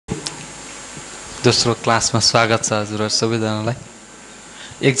दोस्रो क्लासमा स्वागत छ हजुरहरू सबैजनालाई।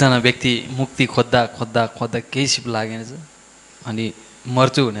 एकजना व्यक्ति मुक्ति खोज्दा खोज्दा खोज्दा केही सिप लागेन छ अनि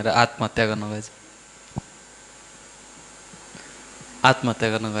मर्छु भनेर आत्महत्या गर्न गएछ। आत्महत्या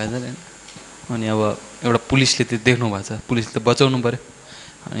गर्न गएछ नि। अनि अब एउटा पुलिसले त्यो देख्नु भएको छ, पुलिसले त बचाउनु पऱ्यो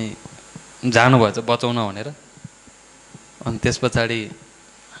अनि जानुभएछ बचाउन भनेर। अनि त्यस पछाडि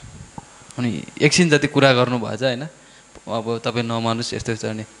अनि एकछिन जति कुरा गर्नुभएछ होइन, अब तपाईँ नमान्नुहोस् यस्तो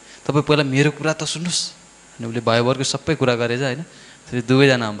यस्तो। अनि तपाईँ पहिला मेरो कुरा त सुन्नुहोस् अनि उसले भयभरको सबै कुरा गरेछ होइन। फेरि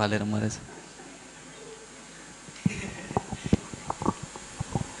दुवैजना हम्फालेर मरेछ।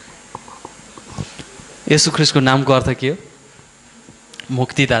 येशू ख्रीष्टको नामको अर्थ के हो?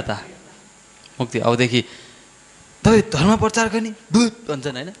 मुक्तिदाता, मुक्ति। अबदेखि तपाईँ धर्म प्रचार गर्ने भूत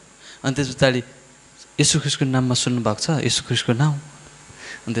भन्छन् होइन। अनि त्यस पछाडि येशू ख्रीष्टको नाममा सुन्नुभएको छ, येशू ख्रीष्टको नाम।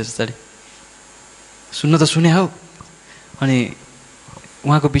 अनि त्यस पछाडि सुन्न त सुने हौ, अनि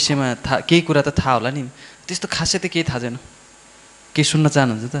उहाँको विषयमा केही कुरा त थाहा होला नि। त्यस्तो खासै त केही थाहा छैन, केही सुन्न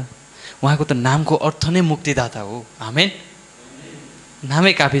चाहनुहुन्छ त? उहाँको त नामको अर्थ नै मुक्तिदाता हो। आमेन।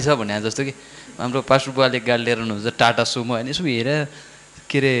 नामै काफी छ भने जस्तो कि हाम्रो पास्टर बुवाले गाडी लिएर हुनुहुन्छ टाटा सुमो होइन, यसो हेरेर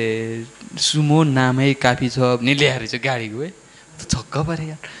के अरे सुमो नामै काफी छ भने ल्याएर चाहिँ गाडीको है, छक्क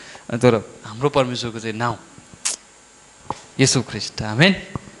परे यार। तर हाम्रो परमेश्वरको चाहिँ नाउँ येशू ख्रीष्ट। आमेन।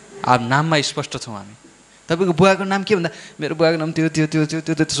 अब नाममा स्पष्ट छौँ हामी। तपाईँको बुवाको नाम के भन्दा मेरो बुवाको नाम त्यो त्यो त्यो त्यो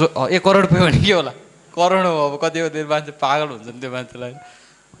त्यो त्यसो 1 करोड पायो भने के होला? करोड हो। अब कति मान्छे पागल हुन्छन् त्यो मान्छेलाई।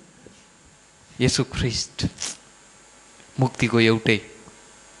 येशू ख्रीष्ट मुक्तिको एउटै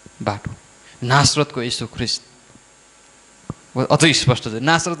बाटो, नासरतको येशू ख्रीष्ट। अझै स्पष्ट छ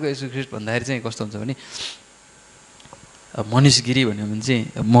नासरतको येशू ख्रीष्ट भन्दाखेरि चाहिँ कस्तो हुन्छ भने, मनिष गिरी भन्यो भने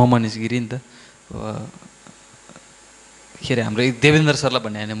चाहिँ म मनिष गिरी नि त। के अरे हाम्रो देवेन्द्र सरलाई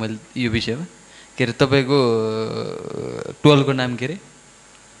भने होइन मैले यो विषयमा, के अरे तपाईँको 12 को नाम के अरे?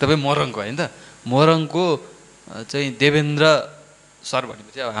 तपाईँ मोरङको होइन त? मोरङको चाहिँ देवेन्द्र सर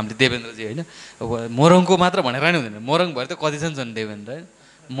भनेपछि अब हामीले देवेन्द्रजी होइन, अब मोरङको मात्र भनेर नि हुँदैन। मोरङ भएर त कति छन् देवेन्द्र होइन।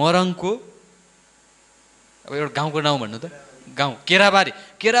 मोरङको अब एउटा गाउँको नाउँ भन्नु त, गाउँ केराबारी।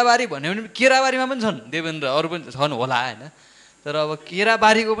 केराबारी भन्यो भने केराबारीमा पनि छन् देवेन्द्र, अरू पनि छन् होला होइन। तर अब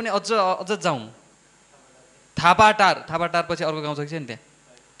केराबारीको पनि अझ जाउँ, थापाटार। थापाटार पछि अर्को गाउँ छ कि छैन? त्यहाँ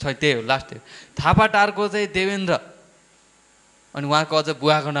छ, त्यही हो लास्ट। त्यही थापाटारको चाहिँ देवेन्द्र। अनि उहाँको अझ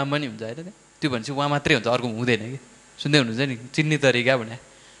बुवाको नाम पनि हुन्छ होइन। त्यो भनेपछि उहाँ मात्रै हुन्छ, अर्को हुँदैन कि। सुन्दै हुनुहुन्छ नि चिन्ने तरिका भने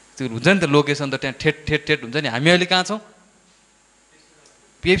त्यो हुन्छ नि त। लोकेसन त त्यहाँ ठेट ठेट ठेट हुन्छ नि। हामी अहिले कहाँ छौँ?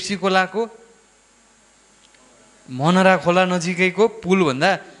 पेप्सी खोलाको मनरा खोला नजिकैको पुलभन्दा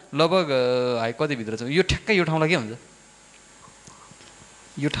लगभग कति भित्र छ यो? ठ्याक्कै यो ठाउँलाई के भन्छ?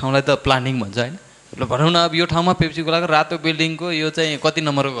 यो ठाउँलाई त प्लानिङ भन्छ होइन। ल भनौँ न, अब यो ठाउँमा पेप्सी खोलाको रातो बिल्डिङको यो चाहिँ कति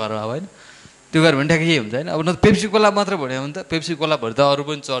नम्बरको घर हो होइन? त्यो घर भने ठ्याक्कै के हुन्छ होइन। अब न पेप्सी खोला मात्र भन्यो भने त पेप्सी खोला भरि त अरू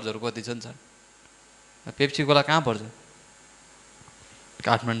पनि चर्चहरू कति छन्। पेप्सी खोला कहाँ पर्छ?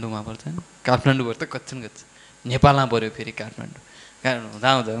 काठमाडौँमा पर्छ होइन। काठमाडौँबाट त कति छन् नेपालमा पऱ्यो फेरि काठमाडौँ। कारण हुँदा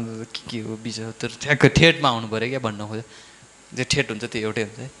हुँदा के हो विषय, तर ठ्याक्कै ठेटमा आउनु पऱ्यो क्या भन्न खोज्यो। जे ठेट हुन्छ त्यो एउटै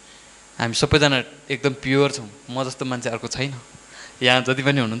हुन्छ है। हामी सबैजना एकदम प्योर छौँ। म जस्तो मान्छे अर्को छैन यहाँ। जति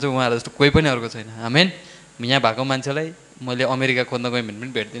पनि हुनुहुन्छ उहाँहरू जस्तो कोही पनि अर्को छैन। आमेन। यहाँ भएको मान्छेलाई मैले अमेरिका खोज्न गएँ भने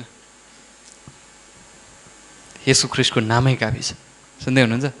पनि भेट्दिनँ। येशू ख्रीष्टको नामै काफी छ। सुन्दै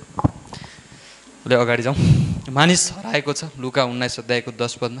हुनुहुन्छ? उसले अगाडि जाउँ। मानिस हराएको छ। लुका 19 अध्यायको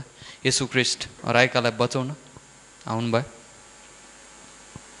 10 पदमा येशू ख्रीष्ट हराएकालाई बचाउन आउनुभयो।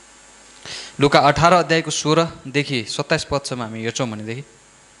 लुका 18 अध्यायको 16देखि 27 पदसम्म हामी हेर्छौँ भनेदेखि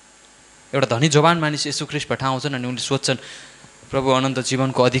एउटा धनी जवान मानिस येशू ख्रीष्ट भट्ट आउँछन् अनि उनले सोध्छन्, प्रभु अनन्त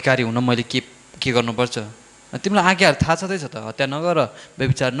जीवनको अधिकारी हुन मैले के गर्नुपर्छ? तिमीलाई आज्ञाहरू थाहा छँदैछ त? हत्या नगर,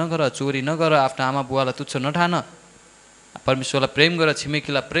 व्यभिचार नगर, चोरी नगर, आफ्नो आमा बुवालाई तुच्छ नठान, परमेश्वरलाई प्रेम गर,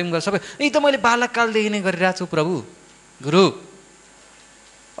 छिमेकीलाई प्रेम गर। सबै यही त मैले बालककालदेखि नै गरिरहेको छु प्रभु गुरु।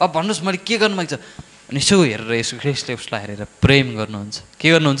 अब भन्नुहोस् मैले के गर्नु माग्छ? अनि यसो हेरेर येशू ख्रीष्टले उसलाई हेरेर प्रेम गर्नुहुन्छ।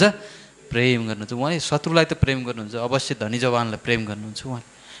 के गर्नुहुन्छ? प्रेम गर्नुहुन्छ। उहाँले शत्रुलाई त प्रेम गर्नुहुन्छ, अवश्य धनी जवानलाई प्रेम गर्नुहुन्छ। उहाँले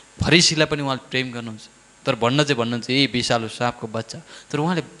फरिसीलाई पनि उहाँले प्रेम गर्नुहुन्छ। तर भन्नुहुन्छ ए विषालु साँपको बच्चा। तर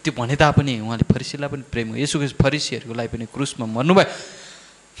उहाँले त्यो भने तापनि उहाँले फरिसीलाई पनि प्रेम गर्नु। येशू ख्रीष्ट फरिसीहरूको लागि पनि क्रुसमा मर्नुभयो।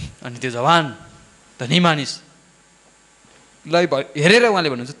 अनि त्यो जवान धनी मानिसलाई हेरेर उहाँले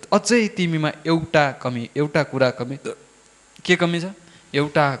भन्नुहुन्छ, अझै तिमीमा एउटा कुरा कमी। के कमी छ?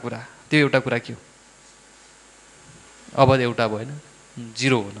 एउटा कुरा। त्यो एउटा कुरा के हो? अब एउटा भएन,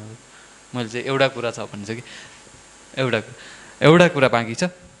 0 हुन। मैले चाहिँ एउटा कुरा छ भन्छ कि एउटा कुरा बाँकी छ।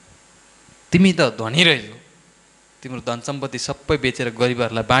 तिमी त धनी रहेछौ, तिम्रो धन सम्पत्ति सबै बेचेर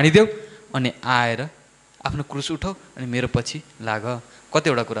गरिबहरूलाई बाँडिदेऊ अनि आएर आफ्नो क्रुस उठाऊ अनि मेरो पछि लाग।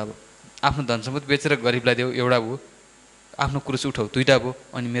 कतिवटा कुरा अब आफ्नो धन सम्पत्ति बेचेर गरिबलाई देऊ एउटा भयो, आफ्नो क्रुस उठाऊ, 2टा भयो,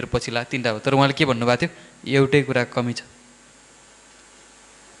 अनि मेरो पछि ला, 3टा भयो। तर उहाँले के भन्नुभएको थियो? एउटै कुरा कमी छ।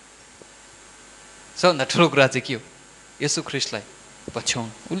 सबभन्दा ठुलो कुरा चाहिँ के हो? येशू ख्रीष्टलाई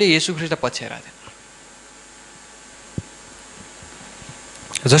पछ्याउनु। उसले येशू ख्रीष्टलाई पछ्याइरहेको थियो।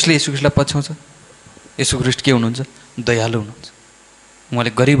 जसले येशू ख्रीष्टलाई पछ्याउँछ, येशू ख्रीष्ट के हुनुहुन्छ? दयालु हुनुहुन्छ।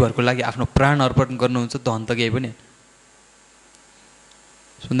 उहाँले गरिबहरूको लागि आफ्नो प्राण अर्पण गर्नुहुन्छ, धन त केही पनि होइन।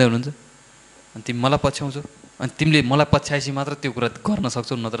 सुन्दै हुनुहुन्छ? अनि तिमी मलाई पछ्याउँछौ, अनि तिमीले मलाई पछ्याएपछि मात्र त्यो कुरा गर्न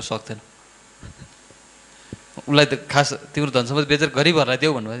सक्छौ, नत्र सक्दैन। उसलाई त खास तिम्रो धन सम्पत्ति बेचेर गरिबहरूलाई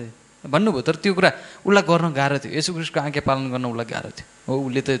देऊ भन्नुभयो, तर त्यो कुरा उसलाई गर्न गाह्रो थियो। येशू ख्रीष्टको आज्ञा पालन गर्न उसलाई गाह्रो थियो। हो,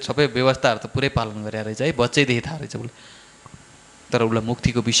 उसले त सबै व्यवस्थाहरू त पुरै पालन गरे रहेछ है, बच्चैदेखि थाहा रहेछ उसले, तर उसलाई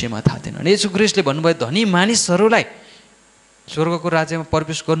मुक्तिको विषयमा थाहा थिएन। अनि येशू ख्रीष्टले भन्नुभयो, धनी मानिसहरूलाई स्वर्गको राज्यमा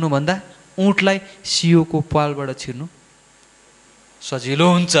प्रवेश गर्नुभन्दा ऊँटलाई सियोको पालबाट छिर्नु सजिलो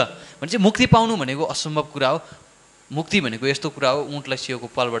हुन्छ। भने चाहिँ मुक्ति पाउनु भनेको असम्भव कुरा हो। मुक्ति भनेको यस्तो कुरा हो, ऊँटलाई सियोको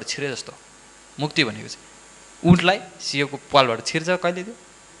पालबाट छिरे जस्तो। मुक्ति भनेको चाहिँ ऊँटलाई सियोको पालबाट छिर्छ कहिले? त्यो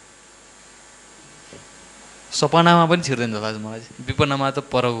सपनामा पनि छिर्दैन जस्तो लाग्छ मलाई चाहिँ। विपन्नमा त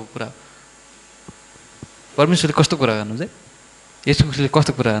परको कुरा हो। परमेश्वरले कस्तो कुरा गर्नुहुन्छ है? यसो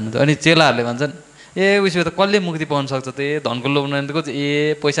कस्तो कुरा गर्नुहुन्छ? अनि चेलाहरूले भन्छन्, ए उसो त कसले मुक्ति पाउन सक्छ त? ए धनको लोभ्न को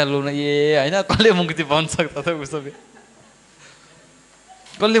ए पैसा लोभ्न, ए होइन कसले मुक्ति पाउन सक्छ त? उसो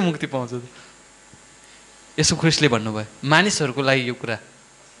कसले मुक्ति पाउँछ त? यसो ख्रीष्टले भन्नुभयो, मानिसहरूको लागि यो कुरा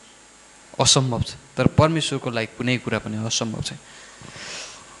असम्भव छ, तर परमेश्वरको लागि कुनै कुरा पनि असम्भव छैन।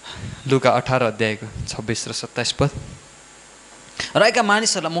 लुका 18 अध्यायको 26 र 27 पद। रहेका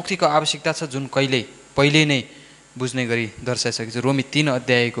मानिसहरूलाई मुक्तिको आवश्यकता छ, जुन पहिले नै बुझ्ने गरी दर्शाइसकेको छ। रोमी 3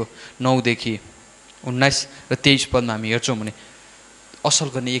 अध्यायको 9 देखि 19 र 23 पदमा हामी हेर्छौँ भने असल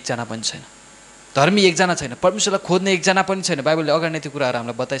गर्ने एकजना पनि छैन, धर्मी एकजना छैन, परमेश्वरलाई खोज्ने एकजना पनि छैन। बाइबलले अगाडि नै त्यो कुराहरू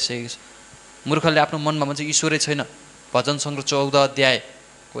हामीलाई बताइसकेको छ। मूर्खले आफ्नो मनमा भन्छ ईश्वरै छैन। भजन सङ्ग्रह 14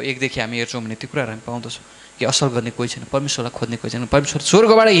 अध्यायको 1 देखि हामी हेर्छौँ भने त्यो कुराहरू हामी पाउँदछौँ कि असल गर्ने कोही छैन, परमेश्वरलाई खोज्ने कोही छैन। परमेश्वर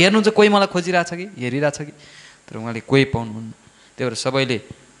स्वर्गबाट हेर्नुहुन्छ, कोही मलाई खोजिरहेछ कि हेरिरहेछ कि, तर उहाँले कोही पाउनुहुन्न। त्यही भएर सबैले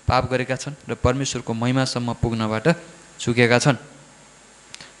पाप गरेका छन् र परमेश्वरको महिमासम्म पुग्नबाट चुकेका छन्।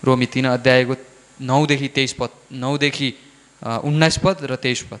 रोमी 3 अध्यायको 9 देखि 23 पद, 9 देखि 19 पद र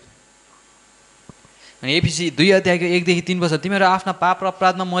 23 पद। अनि एफिसी 2 अध्यायको 1 देखि 3 पद, तिमीहरू आफ्ना पाप र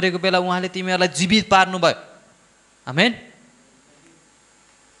अपराधमा मरेको बेला उहाँले तिमीहरूलाई जीवित पार्नुभयो। आमेन।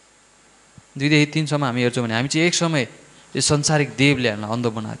 2 देखि 3 सम्म हामी हेर्छौँ भने हामी चाहिँ एक समय यो संसारिक देवले हामीलाई अन्ध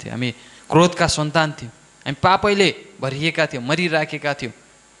बनाएको थियो। हामी क्रोधका सन्तान थियौँ, हामी पापैले भरिएका थियौँ, मरिराखेका थियौँ।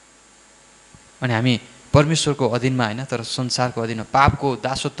 अनि हामी परमेश्वरको अधीनमा होइन, तर संसारको अधीनमा, पापको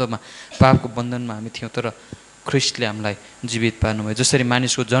दासत्वमा, पापको बन्धनमा हामी थियौँ। तर ख्रीष्टले हामीलाई जीवित पार्नुभयो। जसरी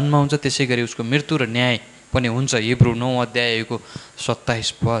मानिसको जन्म हुन्छ त्यसै गरी उसको मृत्यु र न्याय पनि हुन्छ। हिब्रू 9 अध्यायको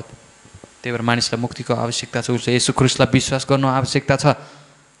 27 पद। त्यही भएर मानिसलाई मुक्तिको आवश्यकता छ। उसले येशू ख्रीष्टलाई विश्वास गर्नु आवश्यकता छ,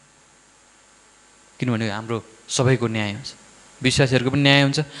 किनभने हाम्रो सबैको न्याय हुन्छ। विश्वासीहरूको पनि न्याय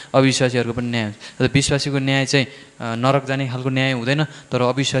हुन्छ, अविश्वासीहरूको पनि न्याय हुन्छ। तर विश्वासीको न्याय चाहिँ नरक जाने खालको न्याय हुँदैन, तर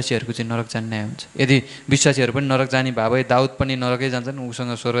अविश्वासीहरूको चाहिँ नरक जाने न्याय हुन्छ। यदि विश्वासीहरू पनि नरक जाने भए भए दाउद पनि नरकै जान्छन्,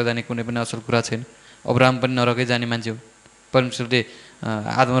 उसँग स्वर्ग जाने कुनै पनि असल कुरा छैन। अब्राहम पनि नरकै जाने मान्छे हो। परमेश्वरले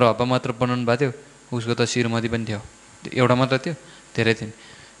आदम र हव्वा मात्र बनाउनु भएको थियो, उसको त श्रीमती पनि थियो, एउटा मात्र थियो, धेरै थिएन।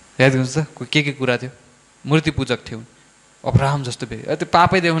 याद गर्नुहोस् त के कुरा थियो? मूर्ति पूजक थियो। अब्राहम जस्तो त्यो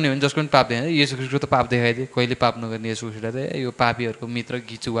पापै देखाउने हो भने जसको पनि पाप देखाएन। येशू ख्रीष्टको त पाप देखाइदिए, कहिले पाप नगर्ने येशू ख्रीष्टलाई त यो पापीहरूको मित्र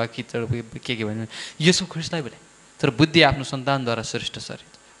गिचुवा किचड के भन्यो येशू ख्रीष्टलाई भने। तर बुद्धि आफ्नो सन्तानद्वारा श्रेष्ठ शरीर।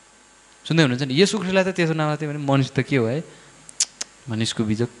 सुन्दै हुनुहुन्छ नि? येशू ख्रीष्टलाई त त्यसो नाम थियो भने मनिष त के हो है? मनिषको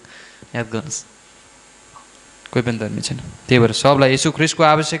बिजोग। याद गर्नुहोस्, कोही पनि धर्मी छैन। त्यही भएर सबलाई येशू ख्रीष्टको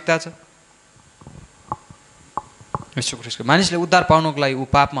आवश्यकता छ। येशू ख्रीष्टको मानिसले उद्धार पाउनको लागि ऊ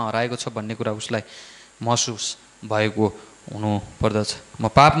पापमा हराएको छ भन्ने कुरा उसलाई महसुस भएको हुनु पर्दछ। म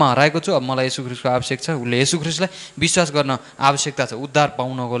पापमा हराएको छु, अब मलाई येशू ख्रीष्टको आवश्यक छ। उसले येशू ख्रीष्टलाई विश्वास गर्न आवश्यकता छ उद्धार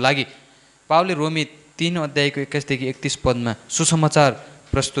पाउनको लागि। पावलले रोमी 3 अध्यायको 21 देखि 31 पदमा सुसमाचार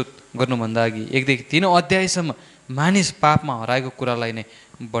प्रस्तुत गर्नुभन्दा अघि 1 देखि 3 अध्यायसम्म मानिस पापमा हराएको कुरालाई नै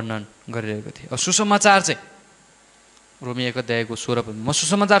वर्णन गरिरहेको थिए। अब सुसमाचार चाहिँ रोमी 1 अध्यायको 16 पद। म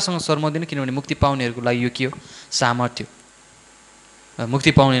सुसमाचारसँग सर्मदिनँ, किनभने मुक्ति पाउनेहरूको लागि यो के हो? सामर्थ्य।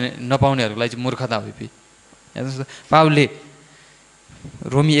 मुक्ति नपाउनेहरूको लागि चाहिँ मूर्खता हो। पावलले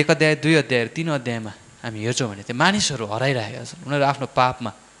रोमी 1 अध्याय 2 अध्याय 3 अध्यायमा हामी हेर्छौँ भने त्यो मानिसहरू हराइरहेका छन्, उनीहरू आफ्नो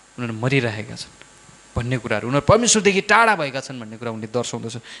पापमा उनीहरू मरिरहेका छन् भन्ने कुराहरू, उनीहरू परमेश्वरदेखि टाढा भएका छन् भन्ने कुरा उनले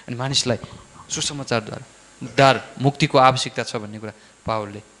दर्शाउँदछ। अनि मानिसलाई सुसमाचारद्वारा उद्धार मुक्तिको आवश्यकता छ भन्ने कुरा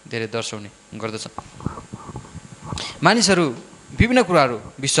पावलले धेरै दर्शाउने गर्दछन्। मानिसहरू विभिन्न कुराहरू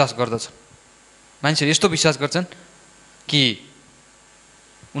विश्वास गर्दछन्। मानिसहरू यस्तो विश्वास गर्छन् कि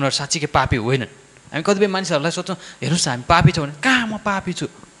उनीहरू साँच्चीकै पापी होइनन्, हामी कतिपय मानिसहरूलाई सोच्छौँ हेर्नुहोस् हामी पापी छौँ भने कहाँ म पापी छु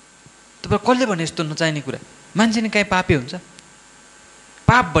तपाईँ कसले भने यस्तो नचाहिने कुरा मान्छे नि कहीँ पापी हुन्छ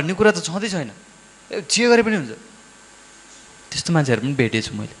पाप भन्ने कुरा त छँदै छैन जे गरे पनि हुन्छ त्यस्तो मान्छेहरू पनि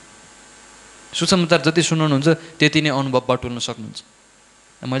भेटेछु मैले सुसमाचार जति सुनाउनुहुन्छ त्यति नै अनुभव बटुल्न सक्नुहुन्छ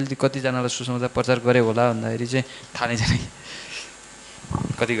मैले कतिजनालाई सुसमाचार प्रचार गरेँ होला भन्दाखेरि चाहिँ थाहा नै छैन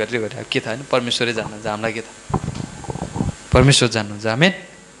कति गरेर गरेँ अब के थाहा होइन परमेश्वरै जान्नुहुन्छ हामीलाई के थाहा परमेश्वर जान्नुहुन्छ आमेन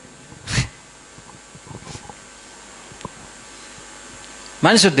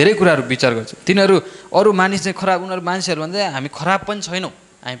मानिसहरू धेरै कुराहरू विचार गर्छ तिनीहरू अरू मानिस चाहिँ खराब उनीहरू मानिसहरू भन्दा हामी खराब पनि छैनौँ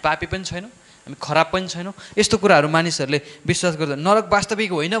हामी पापी पनि छैनौँ हामी खराब पनि छैनौँ यस्तो कुराहरू मानिसहरूले विश्वास गर्छ नरक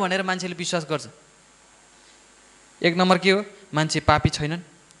वास्तविक होइन भनेर मान्छेले विश्वास गर्छ एक नम्बर के हो मान्छे पापी छैनन्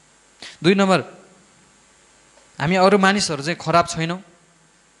दुई नम्बर हामी अरू मानिसहरू चाहिँ खराब छैनौँ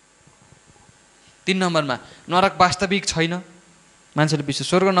तीन नम्बरमा नरक वास्तविक छैन मान्छेले विश्वास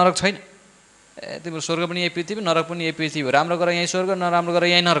स्वर्ग नरक छैन तिम्रो स्वर्ग पनि यही पृथ्वी नरक पनि यही पृथ्वी हो राम्रो गरेर यहीँ स्वर्ग नराम्रो गरेर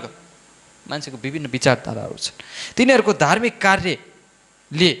यहीँ नरक मान्छेको विभिन्न विचारधाराहरू छन् तिनीहरूको धार्मिक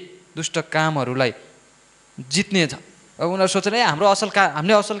कार्यले दुष्ट कामहरूलाई जित्ने छ अब उनीहरू सोच्छन् हाम्रो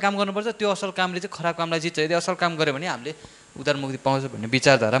हामीले असल काम गर्नुपर्छ त्यो असल कामले चाहिँ खराब कामलाई जित्छ यदि असल काम गऱ्यो भने हामीले उद्धारमुक्ति पाउँछ भन्ने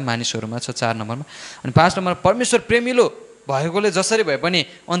विचारधारा मानिसहरूमा छ 4 नम्बरमा अनि 5 नम्बर परमेश्वर प्रेमिलो भएकोले जसरी भए पनि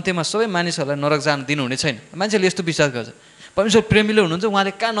अन्त्यमा सबै मानिसहरूलाई नरक जान दिनुहुने छैन मान्छेले यस्तो विश्वास गर्छ परमेश्वर प्रेमिलो हुनुहुन्छ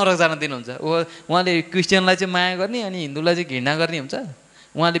उहाँले कहाँ नरक जान दिनुहुन्छ उहाँले क्रिस्चियनलाई चाहिँ माया गर्ने अनि हिन्दूलाई चाहिँ घृणा गर्ने हुन्छ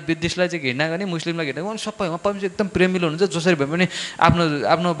उहाँले बुद्धिस्टलाई चाहिँ घृणा गर्ने मुस्लिमलाई घृणा गर्ने सबैमा परमेश्वर एकदम प्रेमिलो हुनुहुन्छ जसरी भए पनि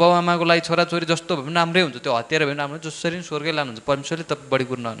आफ्नो बाउ आमाको लागि छोराछोरी जस्तो भए पनि राम्रै हुन्छ त्यो हत्यारा भए पनि राम्रो जसरी पनि स्वर्गै लानुहुन्छ परमेश्वरले तपाईँ बढी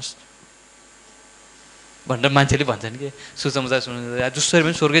कुरो नहुनुहोस् भनेर मान्छेले भन्छन् कि सुसमाचार सुन्नु जसरी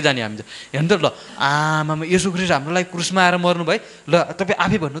पनि स्वर्गै जाने हामी हेर्नु त ल आमामा येशू ख्रीष्ट हाम्रो लागि क्रुसमा आएर मर्नु भयो ल तपाईँ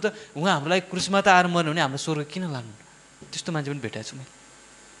आफै भन्नु त उहाँ हाम्रो लागि क्रुसमा त आएर मर्नु भने हाम्रो स्वर्ग किन लानु त्यस्तो मान्छे पनि भेटाएको छु मैले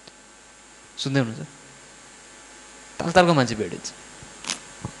सुन्दै हुनुहुन्छ तालतालको मान्छे भेटेछ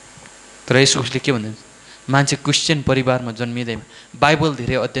तर येशू ख्रीष्टले के भन्नुहुन्छ मान्छे क्रिस्चियन परिवारमा जन्मिँदैमा बाइबल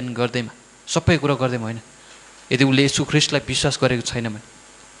धेरै अध्ययन गर्दैमा सबै कुरा गर्दैमा होइन यदि उसले येशू ख्रीष्टलाई विश्वास गरेको छैन भने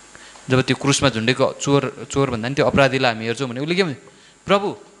जब त्यो क्रुसमा झुन्डेको चोर भन्दा नि त्यो अपराधीलाई हामी हेर्छौँ भने उसले के भन्छ प्रभु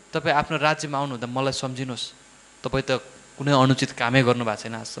तपाईँ आफ्नो राज्यमा आउनुहुँदा मलाई सम्झिनुहोस् तपाईँ त कुनै अनुचित कामै गर्नु भएको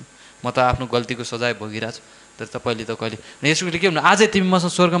छैन आजसम्म म त आफ्नो गल्तीको सजाय भोगिरहेको छु तर तपाईँले त कहिले येशूले के भन्नु आजै तिमी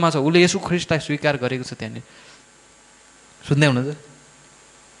मसँग स्वर्गमा छ उसले येशू ख्रीष्टलाई स्वीकार गरेको छ त्यहाँनिर सुन्दै हुनुहुन्छ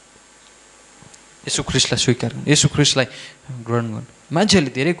येशू ख्रीष्टलाई स्वीकार गर्नु येशू ख्रीष्टलाई ग्रहण गर्नु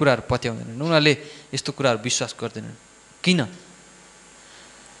मान्छेहरूले धेरै कुराहरू पत्याउँदैनन् उनीहरूले यस्तो कुराहरू विश्वास गर्दैनन् किन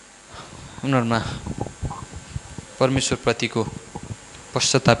उनीहरूमा परमेश्वरप्रतिको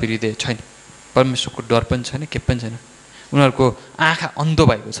पश्चातापी हृदय छैन परमेश्वरको डर पनि छैन के पनि छैन उनीहरूको आँखा अन्धो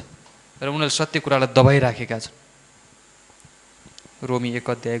भएको छ र उनीहरूले सत्य कुरालाई दबाइराखेका छन् रोमी 1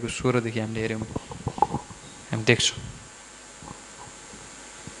 अध्यायको 16 देखि हामीले हेऱ्यौँ हामी देख्छौँ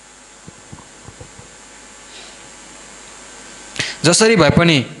जसरी भए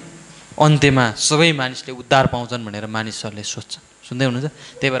पनि अन्त्यमा सबै मानिसले उद्धार पाउँछन् भनेर मानिसहरूले सोच्छन् सुन्दै हुनुहुन्छ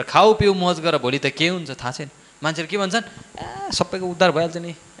त्यही भएर खाऊ पिउ मौज गर भोलि त के हुन्छ थाहा छैन मान्छेहरू के भन्छन् सबैको उद्धार भइहाल्छ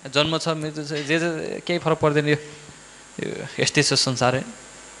नि जन्म छ मृत्यु छ जे केही फरक पर्दैन यो यस्तै छ संसार है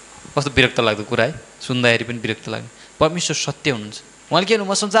कस्तो विरक्त लाग्दो कुरा है सुन्दाखेरि पनि विरक्त लाग्ने परमेश्वर सत्य हुनुहुन्छ उहाँले के भन्नु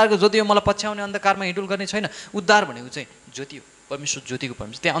म संसारको ज्योति हो मलाई पछ्याउने अन्धकारमा हिँडुल गर्ने छैन उद्धार भनेको चाहिँ ज्योति हो परमेश्वर ज्योतिको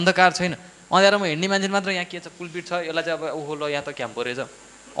परमेश्वर त्यहाँ अन्धकार छैन अँध्यारोमा हिँड्ने मान्छे मात्र यहाँ के छ कुलपिट छ यसलाई चाहिँ अब ओहो ल यहाँ त क्याम्प परेछ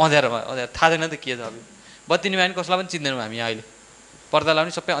अँध्यारोमा थाहा छैन त के छ अब बत्ती निभाउने कसलाई पनि चिन्दैनौँ हामी यहाँ अहिले पर्दा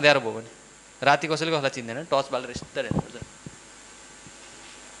लाउने सबै अँध्यारो भयो भने राति कसैले कसलाई चिन्दैन टर्च बालेर यस्तो हेर्नुपर्छ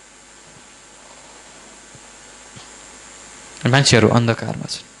मान्छेहरू अन्धकारमा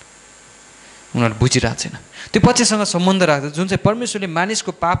छन् उनीहरू बुझिरहेको छैन त्यो पछिसँग सम्बन्ध राख्दा जुन चाहिँ परमेश्वरले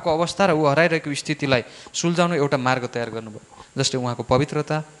मानिसको पापको अवस्था र ऊ हराइरहेको स्थितिलाई सुल्झाउन एउटा मार्ग तयार गर्नुभयो जसले उहाँको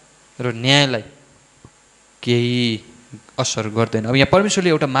पवित्रता र न्यायलाई केही असर गर्दैन अब यहाँ परमेश्वरले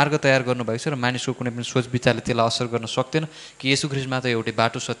एउटा मार्ग तयार गर्नुभएको छ र मानिसको कुनै पनि सोच विचारले त्यसलाई असर गर्न सक्दैन कि येशू ख्रीष्ट मात्र एउटै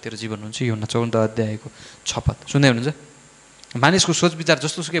बाटो सत्य र जीवन हुन्छ यो 14 अध्यायको 6 पद सुन्दै हुनुहुन्छ मानिसको सोच विचार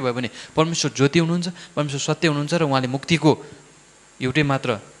जस्तो सुकै भयो भने परमेश्वर ज्योति हुनुहुन्छ परमेश्वर सत्य हुनुहुन्छ र उहाँले मुक्तिको एउटै मात्र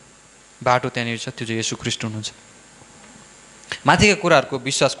बाटो त्यहाँनिर छ त्यो चाहिँ येशू ख्रीष्ट हुनुहुन्छ माथिका कुराहरूको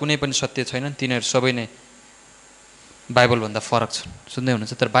विश्वास कुनै पनि सत्य छैनन् तिनीहरू सबै नै बाइबलभन्दा फरक छन् सुन्दै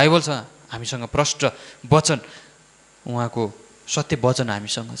हुनुहुन्छ तर बाइबल छ हामीसँग प्रष्ट वचन उहाँको सत्य वचन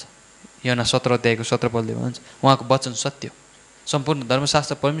हामीसँग छ योना 17 अध्यायको 17 पदले भन्छ उहाँको वचन सत्य हो सम्पूर्ण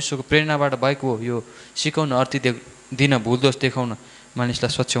धर्मशास्त्र परमेश्वरको प्रेरणाबाट भएको हो यो सिकाउन अर्थी दिन भुलदोष देखाउन मानिसलाई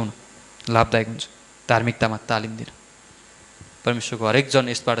सच्याउन लाभदायक हुन्छ धार्मिकतामा तालिम दिन परमेश्वरको हरेक जन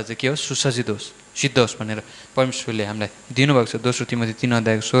यसबाट चाहिँ के होस् सुसज्जित होस् सिद्ध होस् भनेर परमेश्वरले हामीलाई दिनुभएको छ दोस्रो तिमोथी 3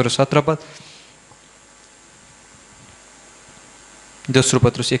 अध्यायको 16 र 17 पद दोस्रो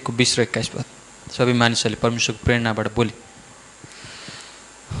पत्रुस 1:20 र 21 पद। सबै मानिसहरूले परमेश्वरको प्रेरणाबाट बोले।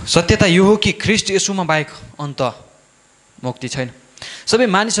 सत्यता यो हो कि ख्रीष्ट येशूमा बाहेक अन्त मुक्ति छैन। सबै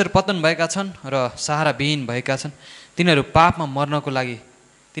मानिसहरू पतन भएका छन् र सहाराविहीन भएका छन्। तिनीहरूलाई पापमा मर्नको लागि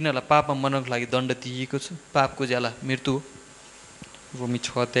दण्ड दिइएको छ। पापको ज्याला मृत्यु हो। रोमी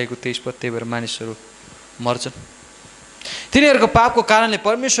 6:23 पद। त्यही भएर मानिसहरू मर्छन्। तिनीहरूको पापको कारणले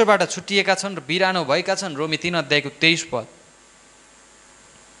परमेश्वरबाट छुट्टिएका छन् र बिरानो भएका छन्। रोमी 3:23 पद।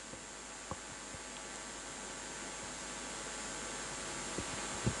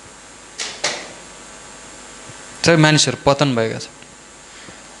 सबै मानिसहरू पतन भएका छन्।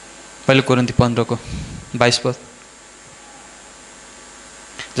 पहिलो कोरिन्थी 15:22 पद।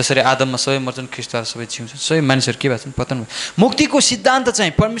 जसरी आदममा सबै मर्छन् ख्रीष्टद्वारा सबै जिउँछन्। सबै मानिसहरू के भएको छन्? पतन भयो। मुक्तिको सिद्धान्त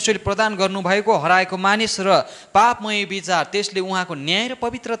चाहिँ परमेश्वरले प्रदान गर्नुभएको हराएको मानिस र पापमय विचार त्यसले उहाँको न्याय र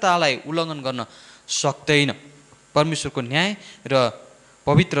पवित्रतालाई उल्लङ्घन गर्न सक्दैन। परमेश्वरको न्याय र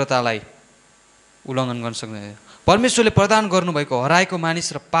पवित्रतालाई उल्लङ्घन गर्न सक्दैन। परमेश्वरले प्रदान गर्नुभएको हराएको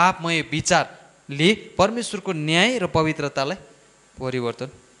मानिस र पापमय विचारले परमेश्वरको न्याय र पवित्रतालाई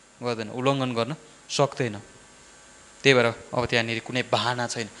परिवर्तन गर्दैन, उल्लङ्घन गर्न सक्दैन। त्यही भएर अब त्यहाँनिर कुनै बहाना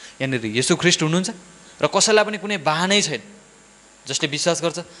छैन। यहाँनिर येशू ख्रीष्ट हुनुहुन्छ र कसैलाई पनि कुनै बहानै छैन। जसले विश्वास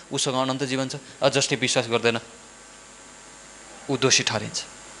गर्छ उसँग अनन्त जीवन छ, जसले विश्वास गर्दैन ऊ दोषी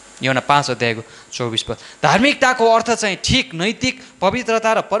ठहरिन्छ। यूहन्ना 5:24 पद। धार्मिकताको अर्थ चाहिँ ठिक नैतिक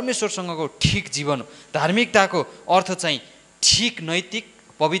पवित्रता र परमेश्वरसँगको ठिक जीवन हो। धार्मिकताको अर्थ चाहिँ ठिक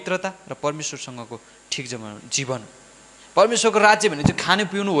नैतिक पवित्रता र परमेश्वरसँगको ठिक जीवन हो। परमेश्वरको राज्य भने चाहिँ खानु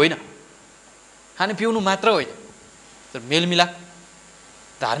पिउनु होइन, खानु पिउनु मात्र होइन, तर मेलमिलाप,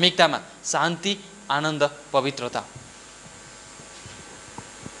 धार्मिकतामा शान्ति, आनन्द, पवित्रता।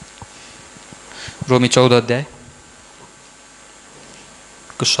 रोमी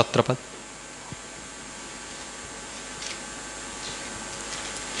 14:17 पद।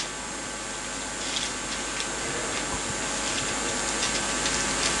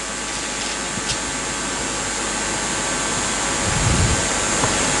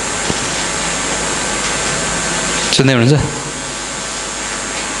 सुन्दै हुनुहुन्छ?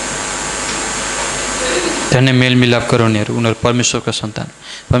 त्यहाँ नै मेलमिलाप गराउनेहरू उनीहरू परमेश्वरका सन्तान।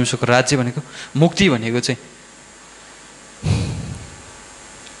 परमेश्वरको राज्य भनेको, मुक्ति भनेको चाहिँ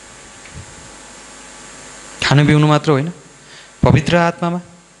खानु पिउनु मात्र होइन, पवित्र आत्मामा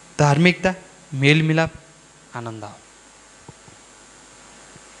धार्मिकता, मेलमिलाप, आनन्द हो।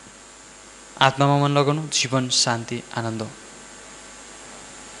 आत्मामा मन लगाउनु, जीवन, शान्ति, आनन्द हो।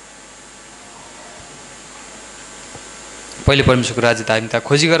 पहिले परमेश्वरको राज्य धार्मिकता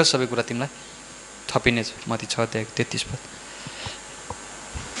खोजी गर, सबै कुरा तिमीलाई थपिनेछ। मत्ती 6:33 पद।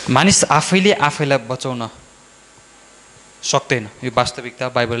 मानिस आफैलाई बचाउन सक्दैन। यो वास्तविकता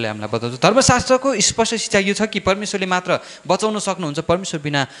बाइबलले हामीलाई बताउँछ। धर्मशास्त्रको स्पष्ट शिक्षा यो छ कि परमेश्वरले मात्र बचाउन सक्नुहुन्छ। परमेश्वर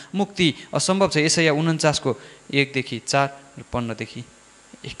बिना मुक्ति असम्भव छ। यसैया 49:1-4 र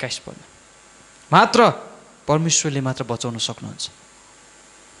 15-21 पदमा मात्र परमेश्वरले मात्र बचाउन सक्नुहुन्छ।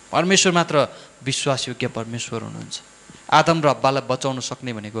 परमेश्वर मात्र विश्वासयोग्य परमेश्वर हुनुहुन्छ। आदम र हव्वालाई बचाउन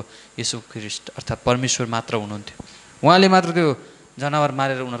सक्ने भनेको येशू ख्रीष्ट अर्थात् परमेश्वर मात्र हुनुहुन्थ्यो। उहाँले मात्र त्यो जनावर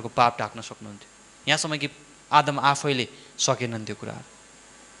मारेर उनीहरूको पाप ढाक्न सक्नुहुन्थ्यो। यहाँसम्म कि आदम आफैले सकेनन् त्यो कुराहरू।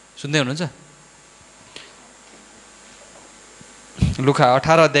 सुन्दै हुनुहुन्छ? लुका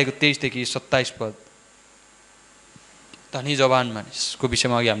 18:23-27 पद। धनी जवान मानिसको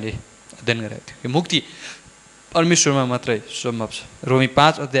विषयमा अघि हामीले अध्ययन गरेको थियो। यो मुक्ति परमेश्वरमा मात्रै सम्भव छ। रोमी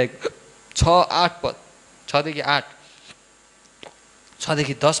 5:6-8 पद,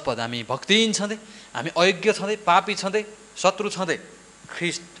 6-10 पद। हामी भक्तिहीन छँदै, हामी अयोग्य छँदै, पापी छँदै, शत्रु छँदै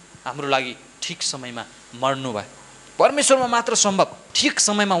ख्रीष्ट हाम्रो लागि ठिक समयमा मर्नुभयो। परमेश्वरमा मात्र सम्भव। ठिक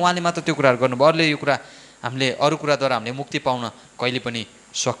समयमा उहाँले मात्र त्यो कुराहरू गर्नुभयो। अरूले यो कुरा हामीले अरू कुराद्वारा हामीले मुक्ति पाउन कहिले पनि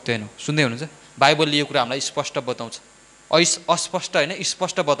सक्दैनौँ। सुन्दै हुनुहुन्छ? बाइबलले यो कुरा हामीलाई स्पष्ट बताउँछ। अस्पष्ट होइन,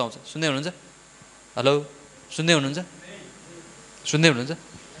 स्पष्ट बताउँछ। सुन्दै हुनुहुन्छ? हेलो, सुन्दै हुनुहुन्छ? सुन्दै हुनुहुन्छ?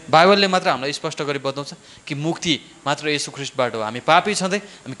 बाइबलले मात्र हामीलाई स्पष्ट गरी बताउँछ कि मुक्ति मात्र येशू ख्रीष्टबाट हो। हामी पापी छँदै,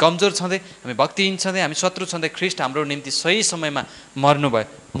 हामी कमजोर छँदै, हामी भक्तिहीन छँदै, हामी शत्रु छँदै ख्रीष्ट हाम्रो निम्ति सही समयमा मर्नुभयो।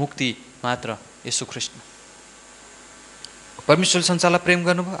 मुक्ति मात्र येशू ख्रीष्टमा। परमेश्वरले संसारलाई प्रेम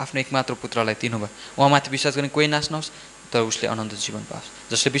गर्नुभयो, आफ्नो एकमात्र पुत्रलाई दिनुभयो। उहाँमाथि विश्वास गर्ने कोही नाश नहोस्, तर उसले अनन्त जीवन पाओस्।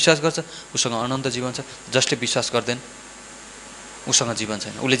 जसले विश्वास गर्छ उसँग अनन्त जीवन छ। जसले विश्वास गर्दैन उसँग जीवन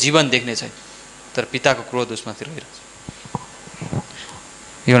छैन। उसले जीवन देख्ने छैन, तर पिताको क्रोध उसमाथि रहिरहेछ।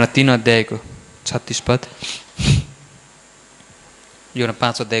 यूहन्ना 3:36 पद, यूहन्ना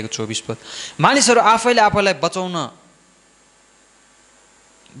 5:24 पद। मानिसहरू आफैलाई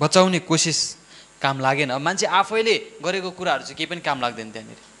बचाउने कोसिस काम लागेन। अब मान्छे आफैले गरेको कुराहरू चाहिँ केही पनि काम लाग्दैन।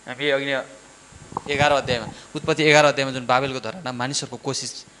 त्यहाँनिर हामी अघि 11 अध्यायमा, उत्पत्ति 11 अध्यायमा जुन बाबेलको धराना मानिसहरूको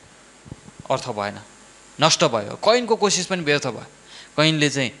कोसिस अर्थ भएन, नष्ट भयो। कैनको कोसिस पनि व्यर्थ भयो। कैनले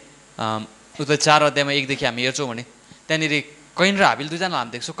चाहिँ उत्पत्ति 4 अध्यायमा 1 देखि हामी हेर्छौँ भने त्यहाँनिर कैन र हाबिल दुईजना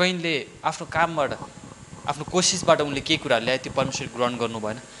हामी देख्छौँ। कैनले आफ्नो कामबाट, आफ्नो कोसिसबाट उनले केही कुराहरू ल्याए, त्यो परमेश्वर ग्रहण गर्नु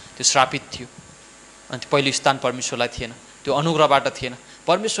भएन, त्यो श्रापित थियो। अनि पहिलो स्थान परमेश्वरलाई थिएन, त्यो अनुग्रहबाट थिएन।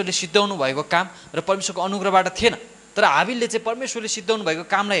 परमेश्वरले सिद्धाउनु भएको काम र परमेश्वरको अनुग्रहबाट थिएन। तर हाबिलले चाहिँ परमेश्वरले सिद्धाउनु भएको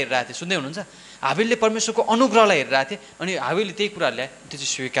कामलाई हेरिरहेको थियो। सुन्दै हुनुहुन्छ? हाबिलले परमेश्वरको अनुग्रहलाई हेरिरहेको थिए अनि हाबिलले त्यही कुराहरू ल्याए, त्यो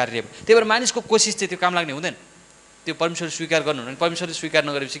चाहिँ स्वीकार्य भयो। त्यही भएर मानिसको कोसिस चाहिँ त्यो काम लाग्ने हुँदैन, त्यो परमेश्वरले स्वीकार गर्नु हुँदैन। परमेश्वरले स्वीकार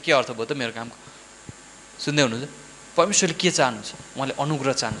नगरेपछि के अर्थ भयो त मेरो कामको? सुन्दै हुनुहुन्छ? परमेश्वरले के चाहनुहुन्छ? उहाँले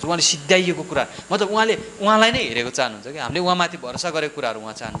अनुग्रह चाहनुहुन्छ, उहाँले सिद्धाइएको कुरा, मतलब उहाँलाई नै हेरेको चाहनुहुन्छ कि हामीले उहाँमाथि भरोसा गरेको कुराहरू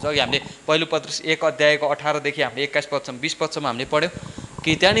उहाँ चाहनुहुन्छ। अघि हामीले पहिलो पत्रुस 1 अध्यायको 18 देखि हामीले 21 पदसम्म 20 पदसम्म हामीले पढ्यौँ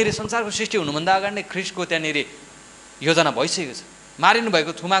कि त्यहाँनिर संसारको सृष्टि हुनुभन्दा अगाडि नै ख्रिस्टको त्यहाँनिर योजना भइसकेको छ। मारिनु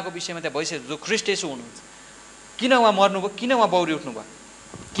भएको थुमाको विषयमा त्यहाँ भइसकेको, जो ख्रिस्ट यसो हुनुहुन्छ। किन उहाँ मर्नुभयो, किन उहाँ बौरी उठ्नुभयो?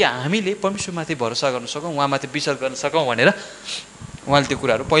 कि हामीले परमेश्वरमाथि भरोसा गर्न सकौँ, उहाँमाथि विश्वास गर्न सकौँ भनेर उहाँले त्यो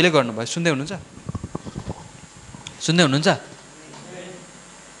कुराहरू पहिल्यै गर्नुभयो। सुन्दै हुनुहुन्छ? सुन्दै हुनुहुन्छ?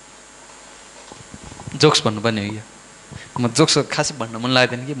 जोक्स भन्नुपर्ने हो यो। म जोक्स खासै भन्न मन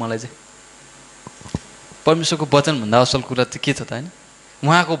लाग्दैन कि मलाई चाहिँ। परमेश्वरको वचनभन्दा असल कुरा चाहिँ के छ त होइन?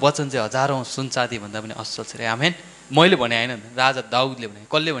 उहाँको वचन चाहिँ हजारौँ सुन चाँदी भन्दा पनि असल छ रे। आमेन। मैले भने होइन, राजा दाउदले भने।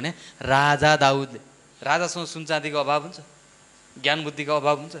 कसले भने? राजा दाउदले। राजासँग सुन चाँदीको अभाव हुन्छ, ज्ञान बुद्धिको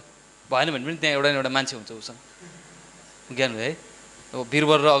अभाव हुन्छ? भएन भने पनि त्यहाँ एउटा न एउटा मान्छे हुन्छ उसँग ज्ञान है। अब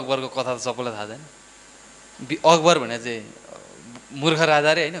बिरबल र अकबरको कथा त सबैलाई थाहा छैन। अकबर भने चाहिँ मूर्ख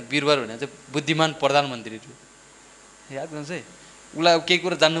राजा रे होइन, बिरबल भने चाहिँ बुद्धिमान प्रधानमन्त्री। याद गर्नुहोस् है, उसलाई केही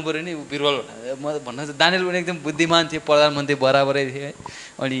कुरा जान्नु पऱ्यो नि, ऊ बिरबल म भन्न चाहिँ दानियल पनि एकदम बुद्धिमान थियो, प्रधानमन्त्री बराबरै थियो है।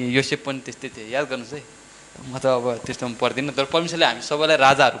 अनि योसेफ पनि त्यस्तै थियो। याद गर्नुहोस् है, म त अब त्यस्तोमा पर्दिनँ। तर परमेश्वरले हामी सबैलाई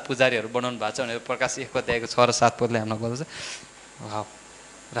राजाहरू पुजारीहरू बनाउनु भएको छ भनेर प्रकाश 1 अध्यायको 6 र 7 पदले हामीलाई गर्दछ।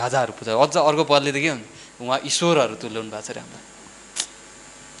 राजाहरू पुजारी। अझ अर्को पदले त के हुन्छ? उहाँ ईश्वरहरू तुल्याउनु भएको छ अरे हामीलाई।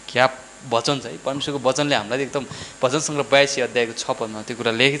 क्या वचन छ है! परमेश्वरको वचनले हामीलाई एकदम भजन सङ्ग्रह 82 अध्यायको 6 पदमा त्यो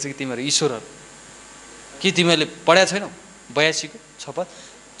कुरा लेखेको छ कि तिमीहरू ईश्वरहरू। के तिमीहरूले पढाएको छैनौ? 82 को 6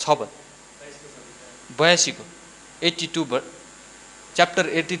 पद, 82 को 82 च्याप्टर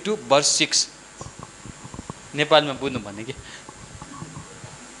 82 वर्स 6 नेपालमा बुझ्नु भन्ने कि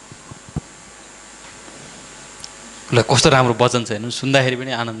ल कस्तो राम्रो वचन छ हेर्नु, सुन्दाखेरि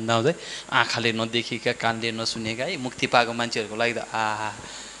पनि आनन्द आउँछ है। आँखाले नदेखेका, कानले नसुनेका है, मुक्ति पाएको मान्छेहरूको लागि त आहा,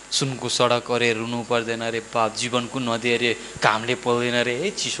 सुनको सडक अरे रुनु पर्दैन अरे, बाप जीवनको नदी अरे घामले पोल्दैन अरे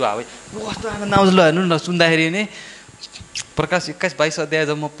है, चिसो हावा। कस्तो आनन्द आउँछ ल हेर्नु न, सुन्दाखेरि नै। प्रकाश 21-22 अध्याय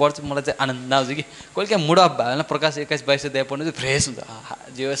जब म पढ्छु मलाई चाहिँ आनन्द आउँछ कि कहिले काहीँ मुड अफ भयो भने प्रकाश 21-22 अध्याय पढ्नु चाहिँ फ्रेस हुन्छ।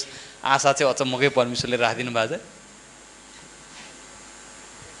 जे होस्, आशा चाहिँ अचम्मकै परमेश्वरले राखिदिनु भएको छ।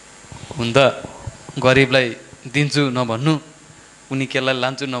 हुन त गरिबलाई दिन्छु नभन्नु, उनी केलाई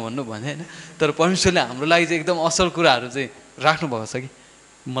लान्छु नभन्नु भने होइन, तर परमेश्वरले हाम्रो लागि चाहिँ एकदम असल कुराहरू चाहिँ राख्नुभएको छ कि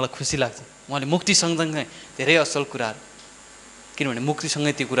मलाई खुसी लाग्छ। उहाँले मुक्ति सँगसँगै धेरै असल कुराहरू, किनभने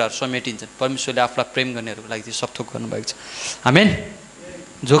मुक्तिसँगै ती कुराहरू समेटिन्छन्। परमेश्वरले आफूलाई प्रेम गर्नेहरूको लागि चाहिँ सबथोक गर्नुभएको छ। आमेन।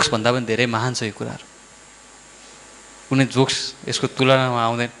 जोक्स भन्दा पनि धेरै महान छ यो कुराहरू। कुनै जोक्स यसको तुलनामा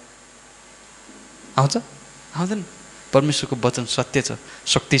आउँदैन, आउँछ? आउँदैन। परमेश्वरको वचन सत्य छ,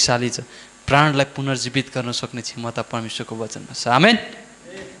 शक्तिशाली छ, प्राणलाई पुनर्जीवित गर्न सक्ने क्षमता परमेश्वरको वचनमा छ। आमेन।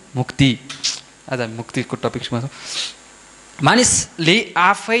 मुक्ति। आज हामी मुक्तिको टपिक्समा छौँ। मानिसले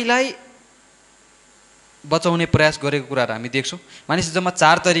आफैलाई बचाउने प्रयास गरेको कुराहरू हामी देख्छौँ। मानिसले जम्मा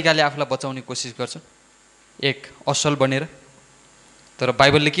 4 तरिकाले आफूलाई बचाउने कोसिस गर्छन्। 1, असल बनेर। तर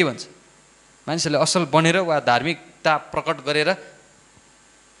बाइबलले के भन्छ? मानिसहरूले असल बनेर वा धार्मिकता प्रकट गरेर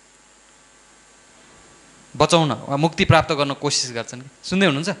बचाउन वा मुक्ति प्राप्त गर्न कोसिस गर्छन्। सुन्दै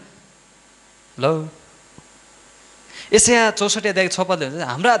हुनुहुन्छ? ल यसै 64 अध्यायको 6 पदले हुन्छ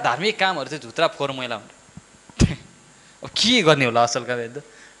हाम्रा धार्मिक कामहरू चाहिँ झुत्रा फोहोर मैला हुन्छ। अब के गर्ने होला असल काम? हेर्दा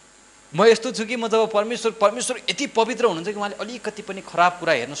म यस्तो छु कि म जब परमेश्वर यति पवित्र हुनुहुन्छ कि उहाँले अलिकति पनि खराब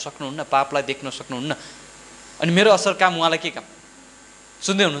कुरा हेर्न सक्नुहुन्न, पापलाई देख्न सक्नुहुन्न। अनि मेरो असल काम उहाँलाई के काम?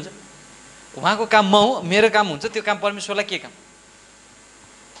 सुन्दै हुनुहुन्छ? उहाँको काम म हुँ, मेरो काम हुन्छ, त्यो काम परमेश्वरलाई के काम?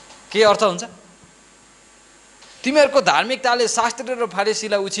 के अर्थ हुन्छ? तिमीहरूको धार्मिकताले शास्त्री र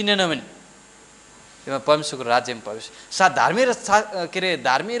फारिसीलाई उछिनेन भने त्यसमा परमेश्वरको राज्यमा प्रवेश।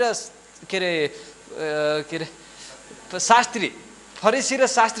 शास्त्री फरिसी र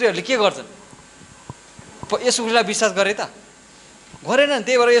शास्त्रीहरूले के गर्छन्? यसो ख्रिस्टलाई विश्वास गरे त? गरेन।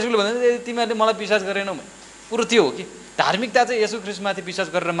 त्यही भएर यसोले भन्दा तिमीहरूले मलाई विश्वास गरेनौ भने कुरो त्यो हो कि धार्मिकता चाहिँ यसो ख्रिस्टमाथि विश्वास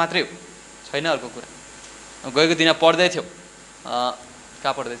गरेर मात्रै हो, छैन अर्को कुरा। गएको दिन पढ्दै थियौँ,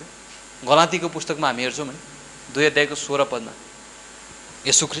 कहाँ पढ्दै थियौँ? गलातीको पुस्तकमा हामी हेर्छौँ भने 2 अध्यायको 16 पदमा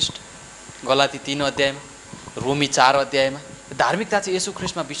यसु ख्रिस्ट गलाती 3 अध्यायमा, रोमी 4 अध्यायमा। धार्मिकता चाहिँ येशू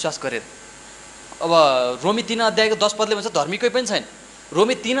ख्रीष्टमा विश्वास गरेर। अब रोमी 3 अध्यायको 10 पदले भन्छ धर्मीकै पनि छैन।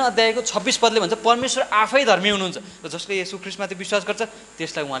 रोमी 3 अध्यायको 26 पदले भन्छ परमेश्वर आफै धर्मी हुनुहुन्छ र जसले येशू ख्रीष्टमाथि विश्वास गर्छ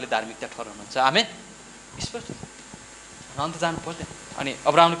त्यसलाई उहाँले धार्मिकता ठहराउनुहुन्छ। आमेन। स्पष्ट अन्त जानु पर्दैन। अनि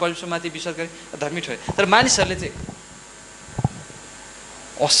अब्राहमले परमेश्वरमाथि विश्वास गरे धर्मी ठहरे। तर मानिसहरूले चाहिँ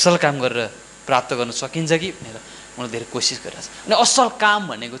असल काम गरेर प्राप्त गर्न सकिन्छ कि भनेर उनीहरूले धेरै कोसिस गरिरहेछ। अनि असल काम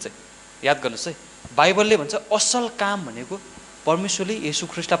भनेको चाहिँ याद गर्नुहोस् है, बाइबलले भन्छ असल काम भनेको परमेश्वरले येशू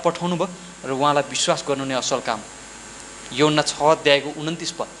ख्रीष्टलाई पठाउनु भयो र उहाँलाई विश्वास गर्नु नै असल काम। यूहन्ना 6 अध्यायको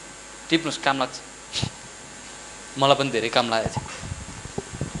 29 पद टिप्नुहोस्, काम लाग्छ। मलाई पनि धेरै काम लागेको थियो।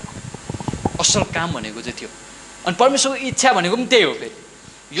 असल काम भनेको चाहिँ त्यो। अनि परमेश्वरको इच्छा भनेको पनि त्यही हो। फेरि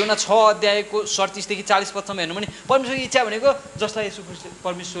यूहन्ना 6 अध्यायको 37 देखि 40 पदसम्म हेर्नु भने परमेश्वरको इच्छा भनेको जसलाई येशू ख्रीष्ट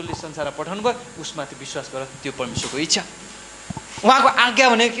परमेश्वरले संसारमा पठाउनु भयो उसमाथि विश्वास गर, त्यो परमेश्वरको इच्छा। उहाँको आज्ञा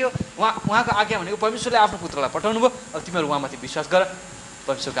भनेको के हो? उहाँको आज्ञा भनेको परमेश्वरले आफ्नो पुत्रलाई पठाउनु भयो, अब तिमीहरू उहाँमाथि विश्वास गर,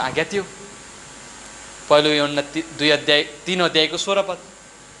 परमेश्वरको आज्ञा त्यो। पहिलो यूहन्ना 3 अध्यायको 16 पद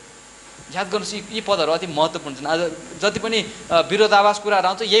याद गर्नुहोस्। यी पदहरू अति महत्त्वपूर्ण छन्। आज जति पनि विरोधाभास कुराहरू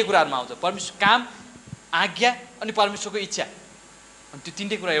आउँछ यही कुराहरूमा आउँछ। परमेश्वर काम, आज्ञा अनि परमेश्वरको इच्छा, अनि त्यो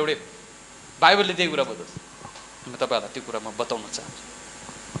तिनटै कुरा एउटै हो। बाइबलले त्यही कुरा बताउँछ। म तपाईँहरूलाई त्यो कुरा म बताउन चाहन्छु।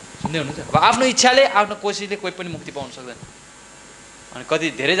 सुन्दै हुनुहुन्छ? अब आफ्नो इच्छाले आफ्नो कोसिसले कोही पनि मुक्ति पाउन सक्दैन। अनि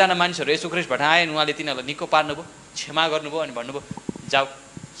कति धेरैजना मानिसहरू येशू ख्रीष्ट भटाए, उहाँले तिनीहरूलाई निको पार्नुभयो, क्षमा गर्नुभयो, अनि भन्नुभयो जाऊ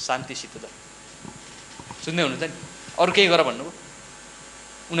शान्तिसित जाऊ। सुन्दै हुनुहुन्छ नि? अरू केही गर भन्नुभयो।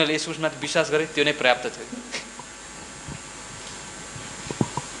 उनीहरूले येशू ख्रीष्टमाथि विश्वास गरे, त्यो नै पर्याप्त थियो।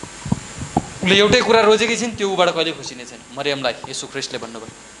 उसले एउटै कुरा रोजेकी छिन्, त्यो उबाट कहिले खुसी नै छैन। मरियमलाई येशू ख्रीष्टले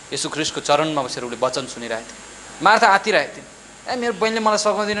भन्नुभयो, येशू ख्रीष्टको चरणमा बसेर उसले वचन सुनिरहेको थियो। मार्था आतिरहेको थियो, मेरो बहिनीले मलाई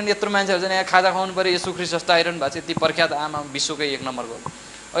सघाउँदिनन्, यत्रो मान्छेहरू चाहिँ यहाँ खाजा खुवाउनु पऱ्यो, येशू ख्रीष्ट जस्तो आइरहनु भएको छ, यति प्रख्यात आमा, विश्वकै 1 नम्बरको।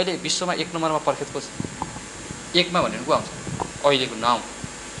 अहिले विश्वमा 1 नम्बरमा प्रख्यात को छ? 1मा भनेर को आउँछ? अहिलेको नाउँ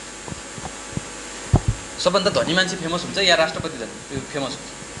सबभन्दा धनी मान्छे फेमस हुन्छ या राष्ट्रपति फेमस हुन्छ?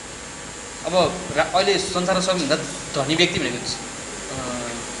 अब अहिले संसारमा सबैभन्दा धनी व्यक्ति भनेको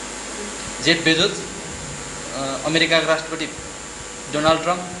जेफ बेजोस, अमेरिकाको राष्ट्रपति डोनाल्ड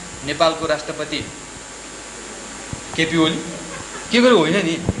ट्रम्प, नेपालको राष्ट्रपति केपी ओली। केपी ओली होइन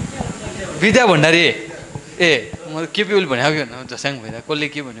नि, विद्या भण्डारी। ए म केपी ओली भनेको कि भन्नु झस्याङ भइरहेको, कसले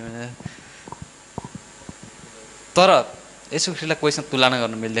के भन्यो भने। तर येशू ख्रीष्टलाई कोहीसँग तुलना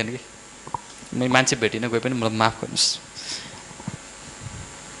गर्नु मिल्दैन कि। म मान्छे भेटिनँ कोही पनि, मलाई माफ गर्नुहोस्।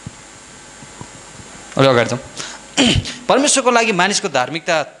 अगाडि जाउँ। परमेश्वरको लागि मानिसको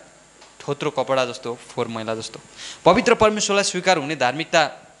धार्मिकता थोत्रो कपडा जस्तो, फोहोर मैला जस्तो। पवित्र परमेश्वरलाई स्वीकार हुने धार्मिकता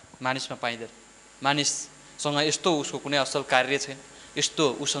मानिसमा पाइँदैन। मानिससँग यस्तो उसको कुनै असल कार्य छैन,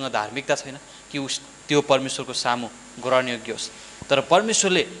 यस्तो उसँग धार्मिकता छैन कि त्यो परमेश्वरको सामु ग्रहण योग्य होस्। तर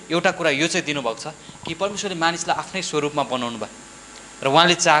परमेश्वरले एउटा कुरा यो चाहिँ दिनुभएको छ कि परमेश्वरले मानिसलाई आफ्नै स्वरूपमा बनाउनु भयो र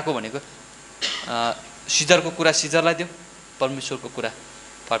उहाँले चाहेको भनेको सिजरको कुरा सिजरलाई दियो, परमेश्वरको कुरा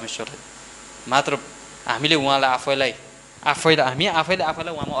परमेश्वरलाई मात्र। हामीले उहाँलाई हामी आफैले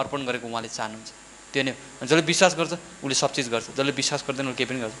उहाँमा अर्पण गरेको उहाँले चाहनुहुन्छ, त्यो नै हो। जसले विश्वास गर्छ उसले सब चिज गर्छ, जसले विश्वास गर्दैन उसले केही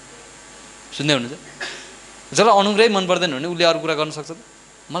पनि गर्छ। सुन्दै हुनुहुन्छ? जसलाई अनुग्रह मन पर्दैन भने उसले अरू कुरा गर्न सक्छ त?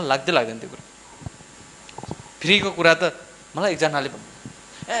 मलाई लाग्दैन त्यो कुरा। फ्रीको कुरा त मलाई एकजनाले भन्यो,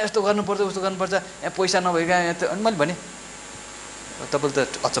 यस्तो गर्नुपर्छ उस्तो गर्नुपर्छ, यहाँ पैसा नभएका यहाँ त। अनि मैले भने तपाईँले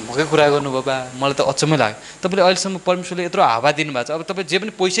त अचम्मकै कुरा गर्नुभयो बा, मलाई त अचम्मै लाग्यो। तपाईँले अहिलेसम्म परमेश्वरले यत्रो हावा दिनुभएको छ, अब तपाईँ जे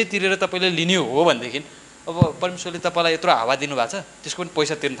पनि पैसै तिरेर तपाईँले लिने हो भनेदेखि अब परमेश्वरले तपाईँलाई यत्रो हावा दिनुभएको छ, त्यसको पनि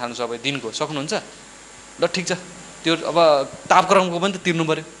पैसा तिर्न थाल्नुहोस्। अब दिनको सक्नुहुन्छ? ल ठिक छ, त्यो अब तापक्रमको पनि त तिर्नु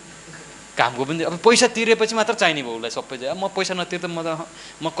पऱ्यो, कामको पनि। अब पैसा तिरेपछि मात्र चाहिने भयो उसलाई सबै। म पैसा नतिर्दा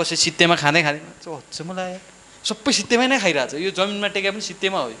म कसै सित्तेमा खाँदैन, अचम्म लाग्यो। सबै सित्तेमै नै खाइरहेको छ। यो जमिनमा टेके पनि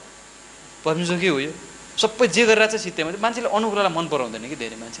सित्तेमा हो, यो परमेश्वरकै हो। यो सबै जे गरिरहेको छ सित्तेमा। मान्छेले अनुग्रहलाई मन पराउँदैन कि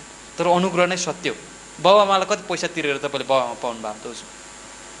धेरै मान्छे, तर अनुग्रह नै सत्य हो। बाबुआमालाई कति पैसा तिरेर तपाईँले बाबुआमा पाउनु भएको त?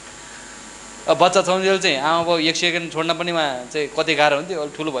 अब बच्चा छौँजेल चाहिँ आमा बाउ 1 सेकेन्ड छोड्न पनि चाहिँ कति गाह्रो हुन्थ्यो। अहिले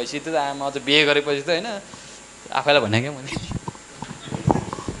ठुलो भइसक्यो त आमा अझ बिहे गरेपछि त होइन, आफैलाई भने क्या मैले,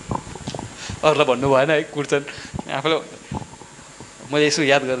 अरूलाई भन्नु भएन है, कुर्छन् आफैलाई। मैले यसो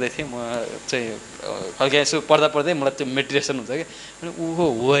याद गर्दै थिएँ, म चाहिँ हल्का यसो पढ्दै मलाई त्यो मेडिटेसन हुन्छ कि ऊ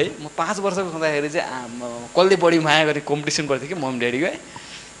हो है। म 5 वर्षको हुँदाखेरि चाहिँ कसले बढी माया गर्ने कम्पिटिसन गर्थेँ कि मम ड्याडीको है।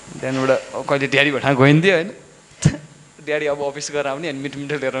 त्यहाँबाट कहिले ड्याडी भटाएर गइन्थ्यो होइन, ड्याडी अब अफिस गएर आउने अनि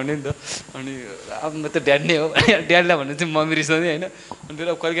मिठो लिएर आउने नि त। अनि अब म त ड्याडी नै हो, ड्याडीलाई भन्नु चाहिँ मम्मी रिसाउने होइन। अनि फेरि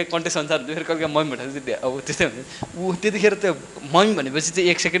अब कहिले कन्टेस्ट अनुसार हुन्छ, फेरि कहिले मम्मी भटाएर चाहिँ अब त्यस्तै हुन्छ। ऊ त्यतिखेर त्यो मम्मी भनेपछि चाहिँ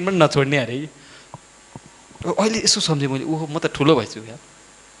 1 सेकेन्ड पनि नछोड्ने अरे। अहिले यसो सम्झेँ मैले, ऊ म त ठुलो भइछु क्या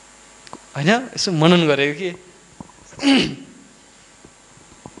होइन, यसो मनन गरेको कि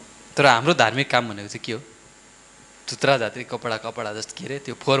तर हाम्रो धार्मिक काम भनेको चाहिँ के हो? थुत्रा जाति कपडा जस्तो के अरे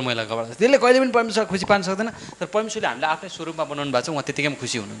त्यो फोहोर मैला कपडा जस्तो, त्यसले कहिले पनि परमेश्वर खुसी पार्न सक्दैन। तर परमेश्वरले हामीले आफ्नै स्वरूपमा बनाउनु भएको छ, उहाँ त्यतिकैमा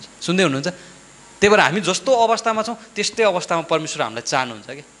खुसी हुनुहुन्छ। सुन्दै हुनुहुन्छ? त्यही भएर हामी जस्तो अवस्थामा छौँ त्यस्तै अवस्थामा परमेश्वर हामीलाई चाहनुहुन्छ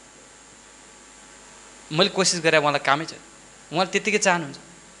कि। मैले कोसिस गरेँ, उहाँलाई कामै छ, उहाँले त्यत्तिकै चाहनुहुन्छ।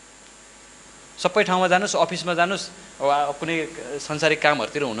 सबै ठाउँमा जानुहोस्, अफिसमा जानुहोस्, वा कुनै संसारिक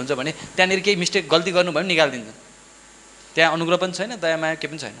कामहरूतिर हुनुहुन्छ भने त्यहाँनिर केही मिस्टेक गल्ती गर्नु भयो भने निकालिदिन्छ। त्यहाँ अनुग्रह पनि छैन, दया माया केही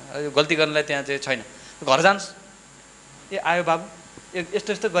पनि छैन, गल्ती गर्नलाई त्यहाँ चाहिँ छैन। घर जानुहोस्, ए आयो बाबु, यस्तो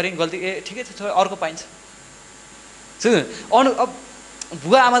यस्तो गरेँ गल्ती, ए ठिकै छ, अर्को पाइन्छ। अब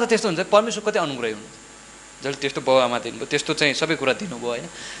बुवा आमा त त्यस्तो हुन्छ, परमेश्वर कति अनुग्रही हुनुहुन्छ, जसले त्यस्तो बाउ आमा दिनुभयो, त्यस्तो चाहिँ सबै कुरा दिनुभयो होइन।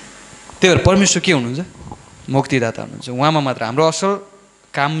 त्यही भएर परमेश्वर के हुनुहुन्छ? मुक्तिदाता हुनुहुन्छ। उहाँमा मात्र हाम्रो असल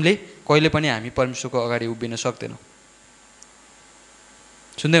कामले कहिले पनि हामी परमेश्वरको अगाडि उभिन सक्दैनौँ।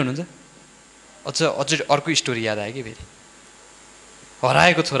 सुन्दै हुनुहुन्छ? अझै अर्को स्टोरी याद आयो कि फेरि,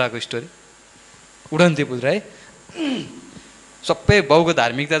 हराएको छोराको स्टोरी। उडन्ते पुत्र है, सबै बाउको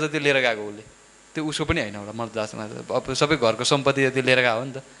धार्मिकता जति लिएर गएको उसले, त्यो उसको पनि होइन होला, मलाई जस्तो लाग्छ। अब सबै घरको सम्पत्ति जति लिएर गएको हो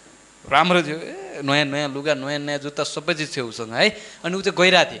नि त, राम्रो थियो, नयाँ नयाँ लुगा, नयाँ नयाँ जुत्ता, सबै चिज थियो उसँग है। अनि ऊ चाहिँ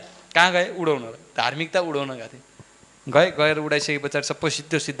गइरहेको थिएँ, कहाँ गए? उडाउन, धार्मिकता उडाउन गएको थिएँ। गएर उडाइसके पछाडि सबै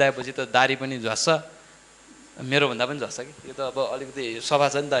सिद्धाएपछि त दारी पनि झस्छ, मेरोभन्दा पनि झस्छ कि, यो त अब अलिकति सफा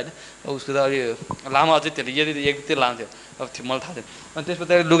छ नि त होइन। उसको त अलि लामो अझै त्यसले यदि एक लामो थियो, अब थियो मलाई थाहा थिएन। अनि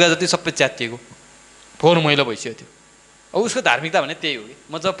त्यसपछि लुगा जति सबै च्यातिएको, फोहोर मैला भइसकेको थियो। अब उसको धार्मिकता भने त्यही हो कि,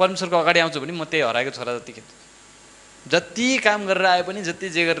 म जब परमेश्वरको अगाडि आउँछु भने म त्यही हराएको छोरा जति खेल्छु। जति काम गरेर आए पनि, जति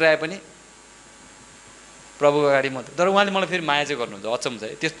जे गरेर आए पनि प्रभुको अगाडि म। तर उहाँले मलाई फेरि माया चाहिँ गर्नुहुन्छ, अचम्म छ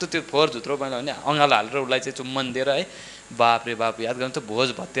है। त्यस्तो त्यो फोहोर झुत्रो मैला भने अँगालो हालेर उसलाई चाहिँ चुम्बन दिएर है, बाप रे बाप, याद गर्नु त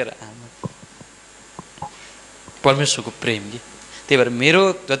भोज भत्तेर आमा, परमेश्वरको प्रेम कि। त्यही भएर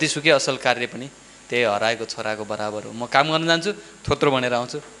मेरो जतिसुकै असल कार्य पनि त्यही हराएको छोराको बराबर हो। म काम गर्न जान्छु, थोत्रो भनेर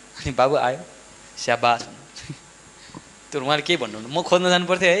आउँछु, अनि बाबु आयो, स्याबास। त्यो उहाँले केही भन्नुहुन्न, म खोज्न जानु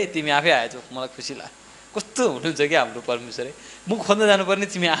पर्थ्यो है, तिमी आफै आएछौ, मलाई खुसी लाग्यो। कस्तो हुनुहुन्छ कि हाम्रो परमेश्वर है, म खोज्न जानुपर्ने,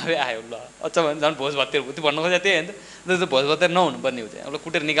 तिमी आफै आयो, ल अच्छा भने झन् भोज भत्तेर त्यो भन्नु खोजेको त्यही होइन त। त्यो भोज भत्तेर नहुनुपर्ने हो, चाहिँ अब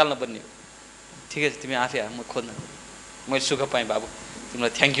कुटेर निकाल्नु पर्ने हो। ठिकै छ, तिमी आफै आयो, म खोज्न, मैले सुख पाएँ बाबु,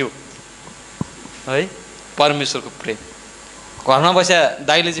 तिमीलाई थ्याङ्क यू है। परमेश्वरको प्रेम। घरमा बस्या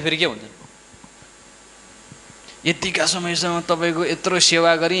दाइले चाहिँ फेरि के हुन्छ? यतिका समयसम्म तपाईँको यत्रो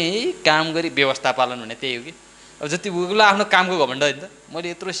सेवा गरेँ है, काम गरेँ, व्यवस्था पालन हुने त्यही हो कि। अब जति उसलाई आफ्नो कामको घमण्ड होइन त, मैले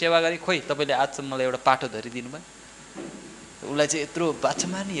यत्रो सेवा गरेँ, खोइ तपाईँले आजसम्म मलाई एउटा पाठो धरिदिनु भयो। उसलाई चाहिँ यत्रो बाछा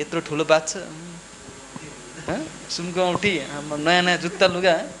मार्ने, यत्रो ठुलो बाछा, सुनको औँठी, नयाँ नयाँ जुत्ता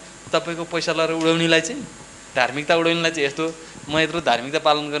लुगा, तपाईँको पैसा लगाएर उडाउनेलाई चाहिँ, धार्मिकता उडाउनेलाई चाहिँ यस्तो, म यत्रो धार्मिकता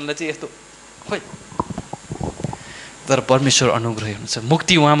पालन गर्नेलाई चाहिँ यस्तो, खोइ। तर परमेश्वर अनुग्रही हुनुहुन्छ,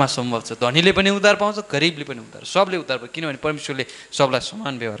 मुक्ति उहाँमा सम्भव छ। धनीले पनि उद्धार पाउँछ, गरिबले पनि उद्धार, सबले उद्धार पाउँछ, किनभने परमेश्वरले सबलाई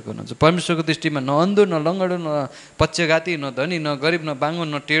समान व्यवहार गर्नुहुन्छ। परमेश्वरको दृष्टिमा न अन्धो, न लङ्गडो, न पक्षघाती, न धनी, न गरिब, न बाङ्गो,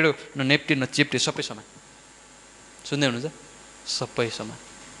 न टेढो, न नेप्टे, न चिप्टे, सबै समान। सुन्दै हुनुहुन्छ? सबै समान।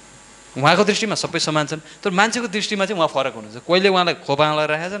 उहाँको दृष्टिमा सबै समान छन्, तर मान्छेको दृष्टिमा चाहिँ उहाँ फरक हुनुहुन्छ। कहिले उहाँलाई खोपामा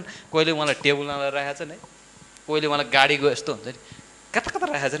राखेका छन्, कहिले उहाँलाई टेबलमा राखेका छन् है, कहिले उहाँलाई गाडीको यस्तो हुन्छ नि, कता कता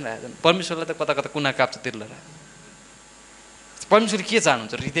राखेका छन्। परमेश्वरलाई त कता कता कुना काप्चातिर राखेको। परमेश्वरले के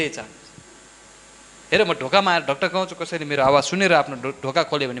चाहनुहुन्छ? हृदय चाहनुहुन्छ। हेर, म ढोकामा आएर ढकढक गाउँछु, कसैले मेरो आवाज सुनेर आफ्नो ढोका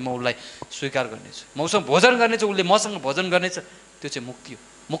खोल्यो भने म उसलाई स्वीकार गर्नेछु, म उसँग भोजन गर्नेछु, उसले मसँग भोजन गर्नेछ। त्यो चाहिँ मुक्ति हो।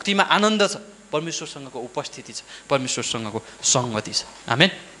 मुक्तिमा आनन्द छ, परमेश्वरसँगको उपस्थिति छ, परमेश्वरसँगको सङ्गति छ।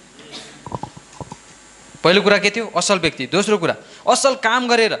 आमेन। पहिलो कुरा के थियो? असल व्यक्ति। दोस्रो कुरा, असल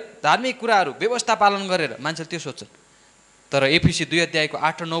काम गरेर, धार्मिक कुराहरू व्यवस्था पालन गरेर मान्छेले त्यो सोच्छन्। तर एफिसी 2 अध्यायको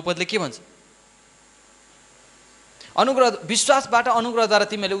 8 र 9 पदले के भन्छ? अनुग्रह, विश्वासबाट अनुग्रहद्वारा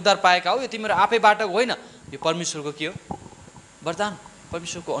तिमीहरूले उद्धार पाएका हो, यो तिमीहरू आफैबाट होइन, यो परमेश्वरको के हो? वरदान,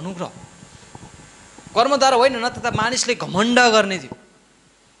 परमेश्वरको अनुग्रह। कर्मद्वारा होइन, न त मानिसले घमण्ड गर्ने थियो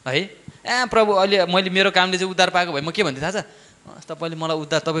है। प्रभु अहिले मैले मेरो कामले चाहिँ उद्धार पाएको भए म के भन्थेँ थाहा छ? तपाईँले मलाई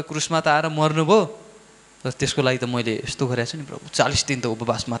उद्धार, तपाईँ क्रुसमा त आएर मर्नुभयो, तर त्यसको लागि त मैले यस्तो गरेको छु नि प्रभु, 40 दिन त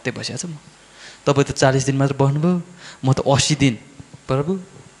उपवास मात्रै बसेको छु म, तपाईँ त 40 दिन मात्र बस्नुभयो, म त 80 दिन प्रभु,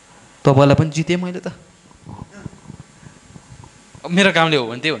 तपाईँलाई पनि जितेँ मैले त, मेरो कामले हो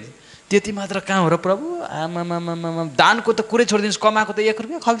भने त्यही भन्छ। त्यति मात्र काम हो र प्रभु? आमामामामा, दानको त कुरै छोडिदिनुहोस्, कमाएको त 1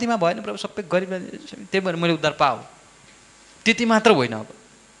 रुपियाँ खल्तीमा भएन प्रभु, सबै गरिब, त्यही भएर मैले उद्धार पाऊ। त्यति मात्र होइन, अब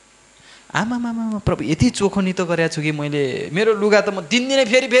आमामामा प्रभु यति चोखो नितो गरेको छु कि मैले, मेरो लुगा त म दिनदिनै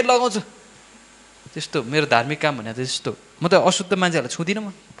फेरि लगाउँछु। त्यस्तो मेरो धार्मिक काम भने त त्यस्तो। म त अशुद्ध मान्छेहरूलाई छुँदिनँ,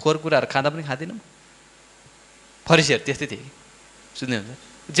 म फोहोर कुराहरू खाँदा पनि खाँदिनँ। फरिसीहरू त्यस्तै थिए कि, सुन्दै हुन्छ?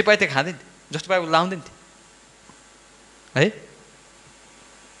 जे पाए त्यो खाँदैन थिए, जस्तो पाए लाउँदैन थिए है।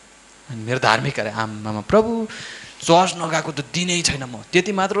 अनि मेरो धार्मिक अरे आमामा प्रभु चर्च नगएको त दिनै छैन म,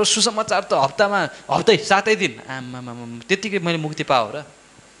 त्यति मात्र सुसमाचार त हप्तै 7 दिन, आमामा त्यतिकै मैले मुक्ति पाओ र?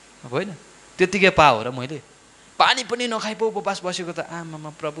 होइन, त्यतिकै पाओ र मैले? पानी पनि नखाइ पो उपवास बसेको त आमामा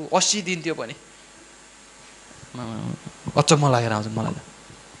प्रभु 80 दिन त्यो पनि। अचम्म लागेर आउँछ मलाई त।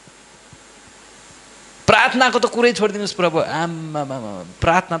 प्रार्थनाको त कुरै छोडिदिनुहोस् प्रभु, आमामा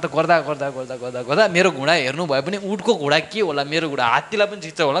प्रार्थना त गर्दा मेरो घुँडा हेर्नु भए पनि उठको घुँडा के होला, मेरो घुँडा हात्तीलाई पनि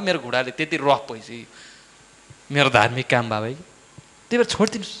झिच्छ होला, मेरो घुँडाले त्यति रफ भइसक्यो मेरो धार्मिक काम भए कि। त्यही भएर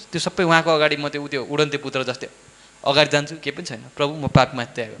छोडिदिनुहोस् त्यो सबै। उहाँको अगाडि म त्यो उडन्ते पुत्र जस्तै अगाडि जान्छु, केही पनि छैन, प्रभु म पापमा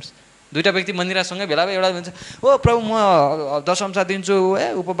त्याग गर्छु। दुईवटा व्यक्ति मन्दिरसँगै भेला भए एउटा भन्छ ओ प्रभु म दशमसा दिन्छु,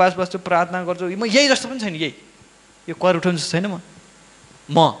 उपवास बस्छु, प्रार्थना गर्छु, म यही जस्तो पनि छैन, यही यो कर उठाउनु छैन म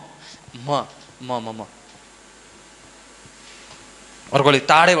म म म म म अर्कोले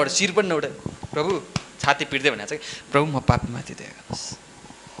टाढेबाट शिर पनि नउठाए, प्रभु छाती पिट्दै भनेको छ कि प्रभु म पापीमाथि दया गर्नुहोस्।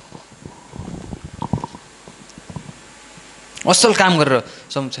 असल काम गरेर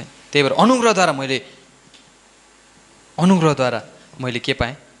सम छैन। त्यही भएर अनुग्रहद्वारा मैले के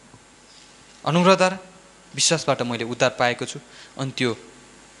पाएँ? अनुग्रहद्वारा विश्वासबाट मैले उद्धार पाएको छु। अनि त्यो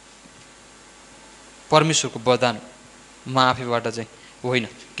परमेश्वरको वरदान म आफैबाट चाहिँ होइन,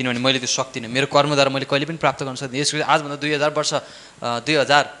 किनभने मैले त्यो सक्दिनँ, मेरो कर्मद्वारा मैले कहिले पनि प्राप्त गर्न सक्दिनँ। यसको आजभन्दा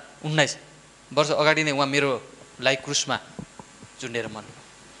 2019 वर्ष अगाडि नै उहाँ मेरो लागि क्रुसमा झुन्डेर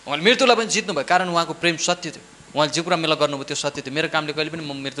मर्नुभयो। उहाँले मृत्युलाई पनि जित्नुभयो, कारण उहाँको प्रेम सत्य थियो। उहाँले जे कुरा मलाई गर्नुभयो त्यो सत्य थियो। मेरो कामले कहिले पनि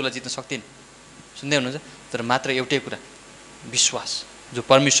म मृत्युलाई जित्न सक्दिनँ, सुन्दै हुनुहुन्छ? तर मात्र एउटै कुरा, विश्वास जो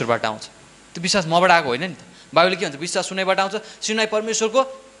परमेश्वरबाट आउँछ। त्यो विश्वास मबाट आएको होइन नि त। बाइबलले के भन्छ? विश्वास सुनाइबाट आउँछ, सुनाइ परमेश्वरको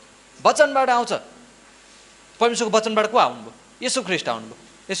वचनबाट आउँछ। परमेश्वरको वचनबाट को आउनुभयो? येशू ख्रीष्ट आउनुभयो।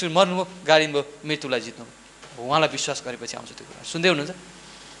 येशू मर्नुभयो, गाडिनुभयो, मृत्युलाई जित्नुभयो। उहाँलाई विश्वास गरेपछि आउँछ त्यो कुरा। सुन्दै हुनुहुन्छ?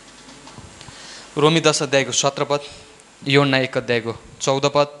 रोमी 10 अध्यायको 17 पद, योहन्ना 1 अध्यायको 14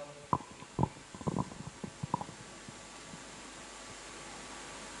 पद,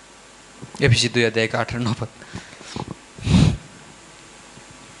 एफिसी 2 अध्यायको 8 र 9 पद,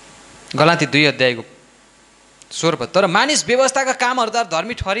 गलाती 2 अध्यायको 16 पद। तर मानिस व्यवस्थाका कामहरूद्वारा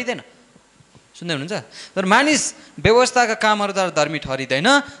धर्मी ठहरिँदैन। सुन्दै हुनुहुन्छ? तर मानिस व्यवस्थाका कामहरूद्वारा धर्मी ठहरिँदैन,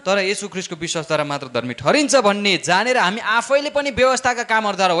 तर येशू ख्रीष्टको विश्वासद्वारा मात्र धर्मी ठहरिन्छ भन्ने जानेर हामी आफैले पनि व्यवस्थाका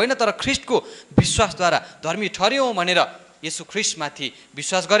कामहरूद्वारा होइन तर ख्रीष्टको विश्वासद्वारा धर्मी ठहर्यौँ भनेर येशू ख्रीष्टमाथि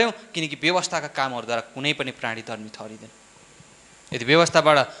विश्वास गऱ्यौँ, किनकि व्यवस्थाका कामहरूद्वारा कुनै पनि प्राणी धर्मी ठहरिँदैन। यदि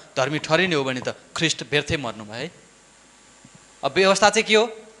व्यवस्थाबाट धर्मी ठहरिने हो भने त ख्रीष्ट व्यर्थै मर्नुभयो है। अब व्यवस्था चाहिँ के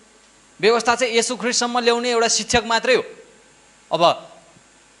हो? व्यवस्था चाहिँ येशू ख्रीष्टसम्म ल्याउने एउटा शिक्षक मात्रै हो। अब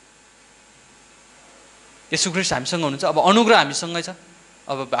येशू ख्रीष्ट हामीसँग हुनुहुन्छ, अब अनुग्रह हामीसँगै छ।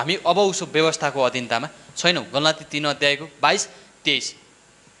 अब हामी उसो व्यवस्थाको अधीनतामा छैनौँ। गलाती 3 अध्यायको 22, 23,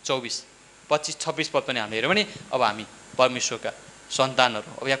 24, 25, 26 पद पनि हामीले हेऱ्यौँ भने अब हामी परमेश्वरका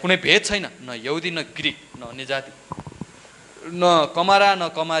सन्तानहरू। अब यहाँ कुनै भेद छैन, न यहुदी न ग्रिक, न अन्य जाति, न कमारा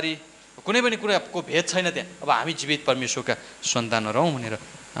न कमारी, कुनै पनि कुराको भेद छैन त्यहाँ। अब हामी जीवित परमेश्वरका सन्तानहरू हौँ भनेर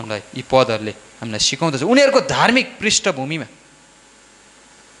हामीलाई यी पदहरूले हामीलाई सिकाउँदछ। उनीहरूको धार्मिक पृष्ठभूमिमा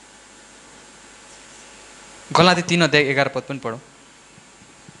गलाती 3 अध्याय 11 पद पनि पढौँ।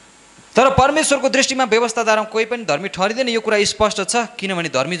 तर परमेश्वरको दृष्टिमा व्यवस्थाद्वारा कोही पनि धर्मी ठहरिँदैन, यो कुरा स्पष्ट छ, किनभने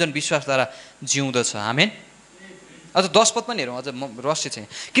धर्मीजन विश्वासद्वारा जिउँदछ। आमेन। अझ 10 पद पनि हेरौँ, अझ रहस्य छैन।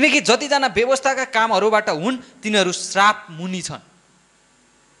 किनकि जतिजना व्यवस्थाका कामहरूबाट हुन् तिनीहरू श्राप मुनि छन्।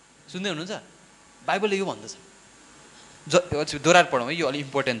 सुन्दै हुनुहुन्छ? बाइबलले यो भन्दछ। दोहोऱ्याएर पढौँ है, यो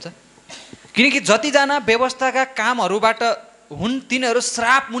अलिक इम्पोर्टेन्ट छ। किनकि जतिजना व्यवस्थाका कामहरूबाट हुन् तिनीहरू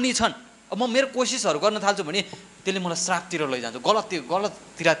श्राप मुनि छन्। अब म मेरो कोसिसहरू गर्न थाल्छु भने त्यसले मलाई श्रापतिर लैजान्छ,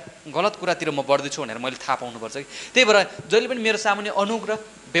 गलत कुरातिर म बढ्दैछु भनेर मैले थाहा पाउनुपर्छ कि। त्यही भएर जहिले पनि मेरो सामुन्ने अनुग्रह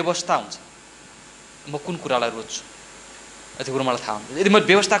व्यवस्था हुन्छ, म कुन कुरालाई रोज्छु त्यो कुरो मलाई थाहा हुन्छ। यदि मैले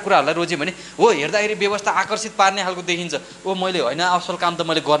व्यवस्था कुराहरूलाई रोजेँ भने हो हेर्दाखेरि व्यवस्था आकर्षित पार्ने खालको देखिन्छ, ओ मैले होइन असल काम त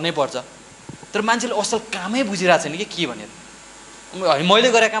मैले गर्नै पर्छ। तर मान्छेले असल कामै बुझिरहेको छैन कि के भनेर,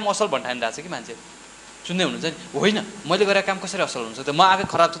 मैले गरेको काम असल भन्ठानिरहेको छ कि मान्छे। सुन्दै हुनुहुन्छ नि? होइन, मैले गरेको काम कसरी असल हुन्छ त? म आफै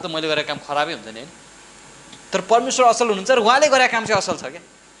खराब छु त मैले गरेको काम खराबै हुन्छ नि होइन। तर परमेश्वर असल हुनुहुन्छ र उहाँले गरेको काम चाहिँ असल छ क्या।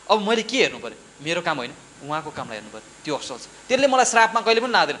 अब मैले के हेर्नु पऱ्यो? मेरो काम होइन, उहाँको कामलाई हेर्नु पऱ्यो, त्यो असल छ। त्यसले मलाई श्रापमा कहिले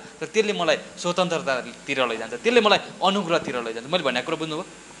पनि लाँदैन, तर त्यसले मलाई स्वतन्त्रतातिर लैजान्छ, त्यसले मलाई अनुग्रहतिर लैजान्छ। मैले भनेको कुरा बुझ्नुभयो?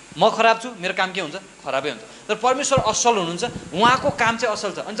 म खराब छु, मेरो काम के हुन्छ? खराबै हुन्छ। तर परमेश्वर असल हुनुहुन्छ, उहाँको काम चाहिँ असल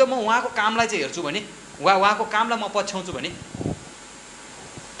छ। अनि जब म उहाँको कामलाई चाहिँ हेर्छु भने, उहाँको कामलाई म पछ्याउँछु भने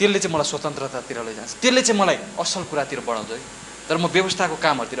त्यसले चाहिँ मलाई स्वतन्त्रतातिर लैजान्छ, त्यसले चाहिँ मलाई असल कुरातिर बढाउँछ है। तर म व्यवस्थाको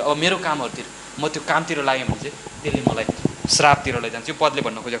कामहरूतिर, अब मेरो कामहरूतिर म त्यो कामतिर लागेँ भने चाहिँ त्यसले मलाई श्रापतिर लैजान्छ। यो पदले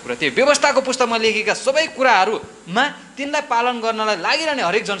भन्न खोजेको कुरा त्यही। व्यवस्थाको पुस्तकमा लेखेका सबै कुराहरूमा तिनलाई पालन गर्नलाई लागिरहने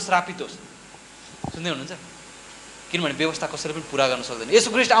हरेक जन श्रापित होस्। सुन्दै हुनुहुन्छ? किनभने व्यवस्था कसैले पनि पुरा गर्न सक्दैन। येशू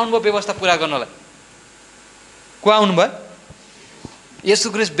ख्रीष्ट आउनुभयो व्यवस्था पुरा गर्नलाई। को आउनुभयो?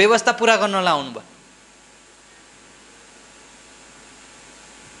 येशू ख्रीष्ट व्यवस्था पुरा गर्नलाई आउनुभयो।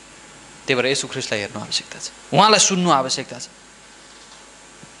 त्यही भएर येशू ख्रीष्टलाई हेर्नु आवश्यकता छ, उहाँलाई सुन्नु आवश्यकता छ।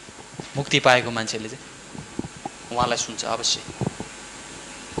 मुक्ति पाएको मान्छेले चाहिँ उहाँलाई सुन्छ अवश्य।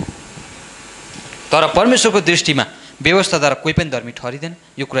 तर परमेश्वरको दृष्टिमा व्यवस्थाद्वारा कोही पनि धर्मी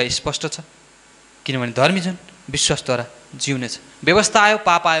ठहरिँदैन, यो कुरा स्पष्ट छ। किनभने धर्मी जन विश्वासद्वारा जिउनेछ। व्यवस्था आयो,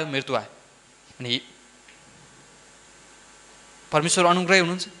 पाप आयो, मृत्यु आयो, अनि परमेश्वर अनुग्रही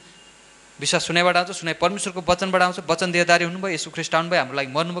हुनुहुन्छ। विश्वास सुनाइबाट आउँछ, सुनाइ परमेश्वरको वचनबाट आउँछ। वचन देहधारी हुनुभयो, येशू ख्रीष्ट आउनुभयो, हाम्रो लागि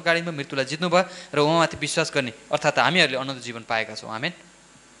मर्नुभयो गाडीमा, मृत्युलाई जित्नुभयो र उहाँमाथि विश्वास गर्ने अर्थात् हामीहरूले अनन्त जीवन पाएका छौँ। आमेन।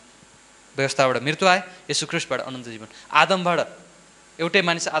 व्यवस्थाबाट मृत्यु आयो, येशू ख्रीष्टबाट अनन्त जीवन। आदमबाट एउटै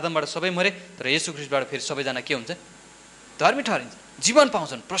मानिस आदमबाट सबै मरे, तर येशू ख्रीष्टबाट फेरि सबैजना के हुन्छ? धर्मी ठहरिन्छ, जीवन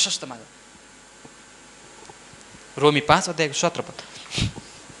पाउँछन्, प्रशस्त माग। रोमी 5:17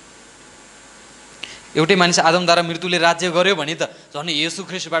 एउटै मानिस आदमद्वारा मृत्युले राज्य गर्यो भने त झन् येशू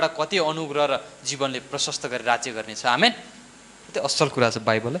ख्रीष्टबाट कति अनुग्रह र जीवनले प्रशस्त गरी राज्य गर्नेछ। आमेन। त्यो असल कुरा छ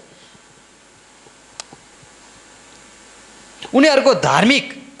बाइबल। उनीहरूको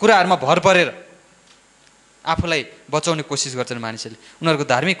धार्मिक कुराहरूमा भर परेर आफूलाई बचाउने कोसिस गर्छन् मानिसहरूले। उनीहरूको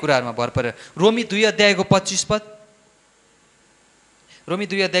धार्मिक कुराहरूमा भर परेर रोमी 2:25 रोमी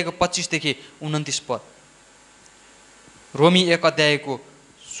 2:25 देखि 29 रोमी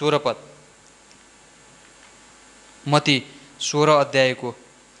 1:16 मती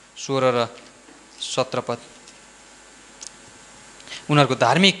 16:16 र 17 उनीहरूको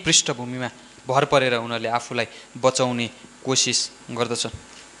धार्मिक पृष्ठभूमिमा भर परेर उनीहरूले आफूलाई बचाउने कोसिस गर्दछन्।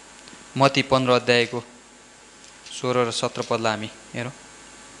 मती 15:16 र 17 हामी हेरौँ।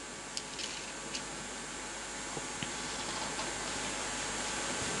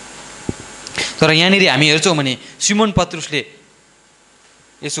 तर यहाँनिर हामी हेर्छौँ भने सिमोन पत्रुसले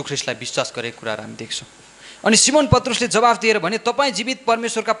येशू ख्रीष्टलाई विश्वास गरेको कुराहरू हामी देख्छौँ। अनि सिमोन पत्रुसले जवाफ दिएर भने, तपाईँ जीवित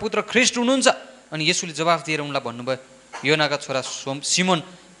परमेश्वरका पुत्र ख्रीष्ट हुनुहुन्छ। अनि येशूले जवाफ दिएर उनलाई भन्नुभयो, योनाका छोरा सिमोन,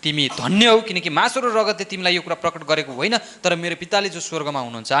 तिमी धन्य हौ, किनकि मासु र रगतले तिमीलाई यो कुरा प्रकट गरेको होइन, तर मेरो पिताले जो स्वर्गमा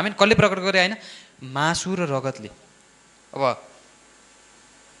हुनुहुन्छ। आमेन। कसले प्रकट गरे? होइन, मासु र रगतले। अब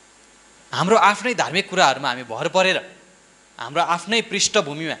हाम्रो आफ्नै धार्मिक कुराहरूमा हामी भर परेर, हाम्रो आफ्नै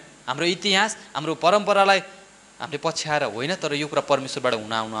पृष्ठभूमिमा, हाम्रो इतिहास, हाम्रो परम्परालाई हामीले पछ्याएर होइन, तर यो कुरा परमेश्वरबाट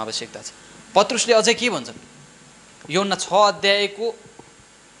हुन आउनु आवश्यकता छ। पत्रुसले अझै के भन्छन्? योना 6:67,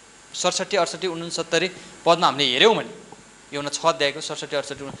 68, 69 हामीले हेऱ्यौँ भने योना 6:67,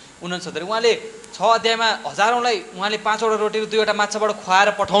 68, 69 उहाँले 6 हजारौँलाई उहाँले 5वटा रोटी र 2वटा माछाबाट खुवाएर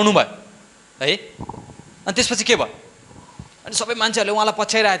पठाउनु भयो है। अनि त्यसपछि के भयो? अनि सबै मान्छेहरूले उहाँलाई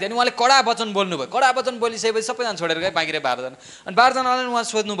पछ्याइरहेको थियो। अनि उहाँले कडा वचन बोल्नुभयो। कडा वचन बोलिसकेपछि सबैजना छोडेर गए, बाँकी रहे 12जना। अनि 12जनाले उहाँ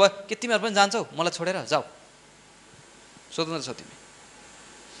सोध्नुभयो, के तिमीहरू पनि जान्छौ मलाई छोडेर? जाऊ, स्वतन्त्र छौ तिमी।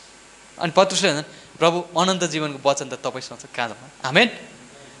 अनि पत्रुसले भन्छन्, प्रभु अनन्त जीवनको वचन त तपाईँसँग छ, कहाँ जाउँ? आमेन।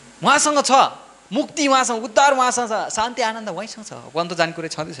 उहाँसँग छ मुक्ति, उहाँसँग उद्धार, उहाँसँग छ शान्ति, आनन्द, उहाँसँग छ। अनन्त जाने कुरै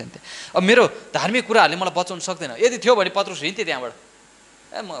छँदै छैन त्यहाँ। अब मेरो धार्मिक कुराहरूले मलाई बचाउन सक्दैन। यदि थियो भने पत्रुस हिँड्थेँ त्यहाँबाट।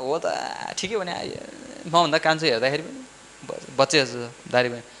 म हो त ठिकै भने मभन्दा कान्छो हेर्दाखेरि पनि बच्चे दारी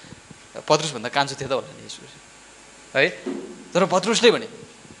भयो, पत्रुसभन्दा कान्छो थियो त होला नि यसो है। तर पत्रुसले भने,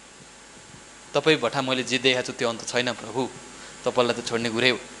 तपाईँ भट्टा मैले जे देखाएको छु त्यो अन्त छैन प्रभु, तपाईँलाई त छोड्ने कुरै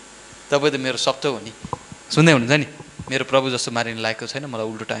हो, तपाईँ त मेरो सप्तो हो नि। सुन्दै हुनुहुन्छ नि, मेरो प्रभु जस्तो मारिन लागेको छैन, मलाई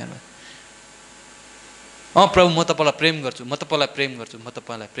उल्टो टाइममा। प्रभु म तपाईँलाई प्रेम गर्छु, म तपाईँलाई प्रेम गर्छु, म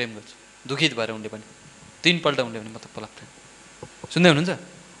तपाईँलाई प्रेम गर्छु। दुखित भएर उनले पनि 3 पल्ट उनले भने म तपाईँलाई प्रेम। सुन्दै हुनुहुन्छ?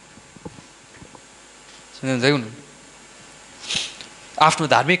 सुन्दै हुन्छ? आफ्नो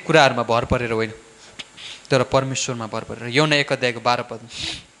धार्मिक कुराहरूमा भर परेर होइन, तर परमेश्वरमा भर परेर। योना 1:12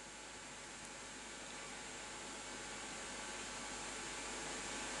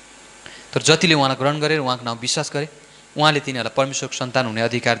 तर जतिले उहाँलाई ग्रहण गरे, उहाँको नाम विश्वास गरे, उहाँले तिनीहरूलाई परमेश्वरको सन्तान हुने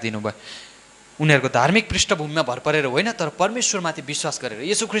अधिकार दिनुभयो। उनीहरूको धार्मिक पृष्ठभूमिमा भर परेर होइन, तर परमेश्वरमाथि विश्वास गरेर,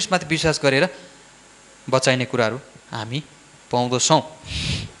 येशू ख्रीष्टमाथि विश्वास गरेर बचाइने कुराहरू हामी पाउँदछौँ।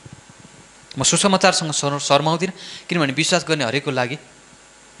 म सुसमाचारसँग शर्माउँदिनँ, किनभने विश्वास गर्ने हरेकको लागि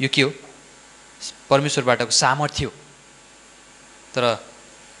यो के हो? परमेश्वरबाटको सामर्थ्य हो। तर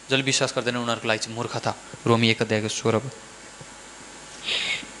जसले विश्वास गर्दैन उनीहरूको लागि चाहिँ मूर्खता। रोमी 1:16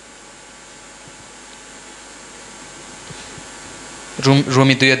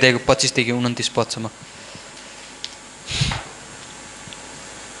 रोमी 2:25 देखि 29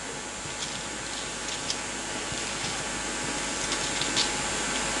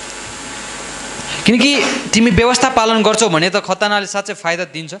 किनकि तिमी व्यवस्था पालन गर्छौ भने त खतनाले साँच्चै फाइदा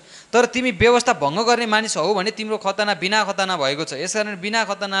दिन्छ, तर तिमी व्यवस्था भङ्ग गर्ने मानिस हौ भने तिम्रो खतना बिना खतना भएको छ। यसकारण बिना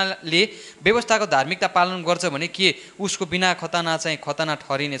खतनाले व्यवस्थाको धार्मिकता पालन गर्छ भने के उसको बिना खतना चाहिँ खतना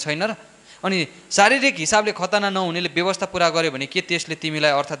ठहरिने छैन र? अनि शारीरिक हिसाबले खतना नहुनेले व्यवस्था पुरा गर्यो भने के त्यसले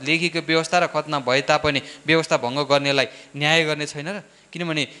तिमीलाई अर्थात् लेखिएको व्यवस्था र खतना भए तापनि व्यवस्था भङ्ग गर्नेलाई न्याय गर्ने छैन र?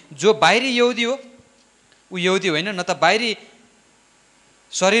 किनभने जो बाहिरी यहुदी हो ऊ यहुदी होइन, न त बाहिरी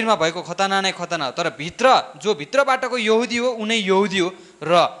शरीरमा भएको खतना नै खतना हो, तर भित्र जो भित्रबाटको यहुदी हो उनै यहुदी हो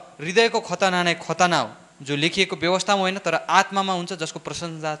र हृदयको खतना नै खतना हो, जो लेखिएको व्यवस्थामा होइन तर आत्मामा हुन्छ, जसको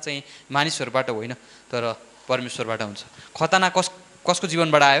प्रशंसा चाहिँ मानिसहरूबाट होइन तर परमेश्वरबाट हुन्छ। खतना कसको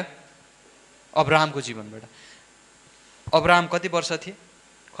जीवनबाट आयो? अब्राहमको जीवनबाट। अब्राहम कति वर्ष थिए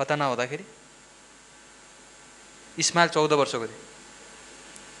खतना हुँदाखेरि? इस्माइल 14 वर्षको थिए,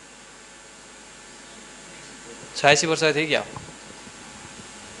 86 वर्ष थिए क्या?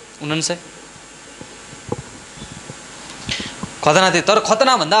 49 खतना थिए। तर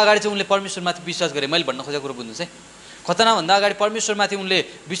खतनाभन्दा अगाडि चाहिँ उनले परमेश्वरमाथि विश्वास गरे। मैले भन्न खोजेको कुरो बुझ्नुहोस् है, खतनाभन्दा अगाडि परमेश्वरमाथि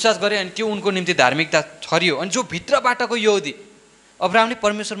उनले विश्वास गरे अनि त्यो उनको निम्ति धार्मिकता ठहरियो। अनि जो भित्रबाटको यहुदी अब्राहमले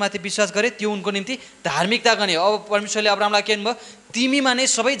परमेश्वरमाथि विश्वास गरे त्यो उनको निम्ति धार्मिकता गरे। अब परमेश्वरले अब्राहमलाई के भन्नुभयो? तिमीमा नै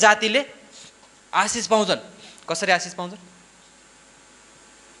सबै जातिले आशिष पाउँछन्। कसरी आशिष पाउँछन्?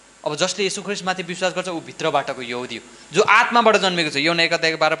 अब जसले येशू ख्रीष्टमाथि विश्वास गर्छ ऊ भित्रबाटको यहुदी हो, जो आत्माबाट जन्मेको छ। यूहन्ना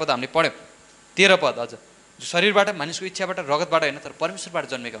 1:12 पद हामीले पढ्यौँ, 13 पद अझ, जो शरीरबाट मानिसको इच्छाबाट रगतबाट होइन तर परमेश्वरबाट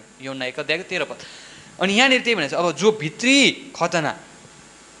जन्मेका हुन्। यूहन्ना 1:13 पद। अनि यहाँनिर त्यही भनेको छ, अब जो भित्री खतना,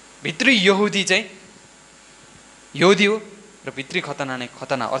 भित्री यहुदी चाहिँ यहुदी हो र भित्री खतना नै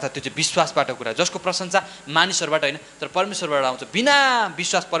खतना, अर्थात् त्यो चाहिँ विश्वासबाट कुरा, जसको प्रशंसा मानिसहरूबाट होइन तर परमेश्वरबाट आउँछ। बिना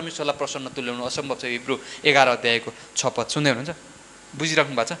विश्वास परमेश्वरलाई प्रसन्न तुल्याउनु असम्भव छ। हिब्रू 11:6 पद सुन्दै हुनुहुन्छ?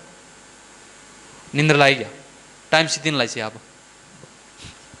 बुझिराख्नु भएको छ? निन्द्रा लाग्यो, टाइम सिद्धिन लाग्छ। अब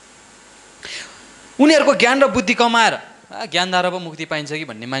उनीहरूको ज्ञान र बुद्धि कमाएर ज्ञानद्वारा पो मुक्ति पाइन्छ कि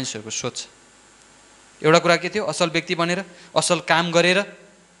भन्ने मानिसहरूको सोच। एउटा कुरा के थियो? असल व्यक्ति बनेर, असल काम गरेर,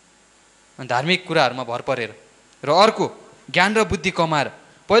 धार्मिक कुराहरूमा भर परेर। र अर्को ज्ञान र बुद्धि कमाएर।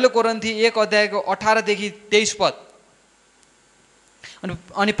 पहिलो कोरिन्थी 1:18-23 पद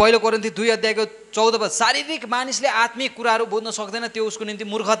अनि पहिलो कोरिन्थी 2:14 पद। शारीरिक मानिसले आत्मिक कुराहरू बुझ्न सक्दैन, त्यो उसको निम्ति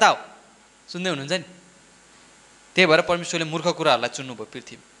मूर्खता हो। सुन्दै हुनुहुन्छ नि? त्यही भएर परमेश्वरले मूर्ख कुराहरूलाई चुन्नुभयो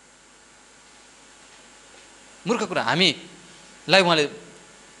पृथ्वीमा। मूर्ख कुरा हामीलाई उहाँले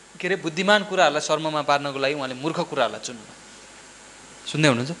के अरे बुद्धिमान कुराहरूलाई शर्ममा पार्नको लागि उहाँले मूर्ख कुराहरूलाई चुन्नुभयो। सुन्दै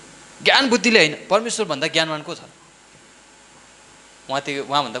हुनुहुन्छ? ज्ञान बुद्धिले होइन, परमेश्वरभन्दा ज्ञानवान को छ?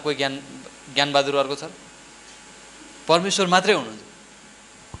 उहाँभन्दा कोही ज्ञानबहादुर अर्को छ? परमेश्वर मात्रै हुनुहुन्छ।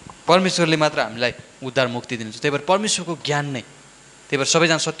 परमेश्वरले मात्र हामीलाई उद्धार मुक्ति दिनुहुन्छ। त्यही भएर परमेश्वरको ज्ञान नै, त्यही भएर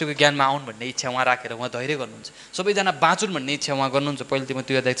सबैजना सत्यको ज्ञानमा आउन् भन्ने इच्छा उहाँ राखेर उहाँ धैर्य गर्नुहुन्छ। सबैजना बाँचुन् भन्ने इच्छा उहाँ गर्नुहुन्छ। पहिलो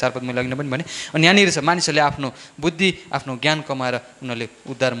तिमोथी 2:4 पद मैले अघि पनि भने। अनि यहाँनिर छ मानिसहरूले आफ्नो बुद्धि आफ्नो ज्ञान कमाएर उनीहरूले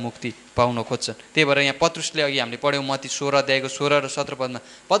उद्धार मुक्ति पाउन खोज्छन्। त्यही भएर यहाँ पत्रुसले अघि हामीले पढ्यौँ मत्ती 16:16 र 17 पदमा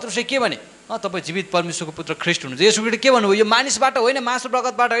पत्रुसले के भने? तपाईँ जीवित परमेश्वरको पुत्र ख्रीष्ट हुनुहुन्छ। येशू ख्रीष्टले के भन्नुभयो? यो मानिसबाट होइन, मासु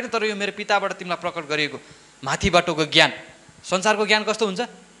रगतबाट होइन, तर यो मेरो पिताबाट तिमीलाई प्रकट गरिएको माथिबाटको ज्ञान। संसारको ज्ञान कस्तो हुन्छ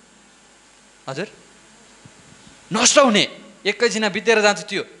हजुर? नष्ट हुने, एकैछिन बितेर जान्छ।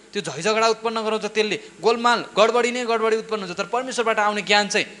 त्यो झैझगडा उत्पन्न गराउँछ, त्यसले गोलमाल गडबडी उत्पन्न हुन्छ। तर परमेश्वरबाट आउने ज्ञान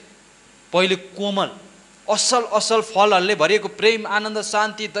चाहिँ पहिले कोमल असल फलहरूले भरिएको प्रेम, आनन्द,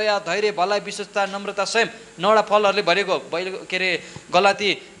 शान्ति, दया, धैर्य, भलाइ, विश्वस्ता, नम्रता, संयम, 9वटा फलहरूले भरिएको। के अरे गलाती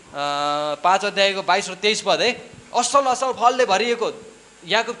 5:22 र 23 पद है, असल फलले भरिएको।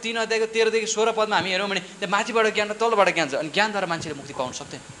 याकुब 3:13-16 पदमा हामी हेरौँ भने त्यो माथिबाट ज्ञान र तलबाट ज्ञान छ। अनि ज्ञानद्वारा मान्छेले मुक्ति पाउन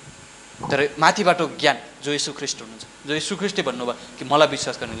सक्दैन। तर माथिबाट ज्ञान जो येशू ख्रीष्ट हुनुहुन्छ, जो येशू ख्रीष्टले भन्नुभयो कि मलाई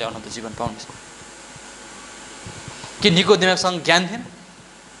विश्वास गर्नेले अनन्त जीवन पाउनेछ। के निकोदेमसँग ज्ञान थिएन?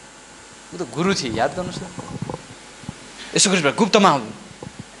 ऊ त गुरु थिए, याद गर्नुहोस् न। येशू ख्रीष्टबाट गुप्तमा आउनु,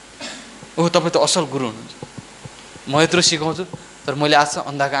 ओह तपाईँ त असल गुरु हुनुहुन्छ, म यत्रो सिकाउँछु तर मैले आज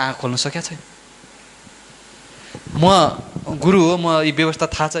अन्धाको आँखा खोल्न सकेको छैन। म गुरु हो, म यी व्यवस्था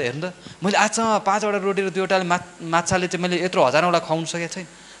थाहा छ। हेर्नु त, मैले आजसम्म 5वटा रोटी र 2वटा माछाले चाहिँ मैले यत्रो हजारौँलाई खुवाउनु सकेको छैन।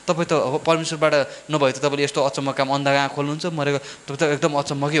 तपाईँ त अब परमेश्वरबाट नभए त तपाईँले यस्तो अचम्म काम अन्धाको आँखा खोल्नुहुन्छ, मरेको तपाईँ त एकदम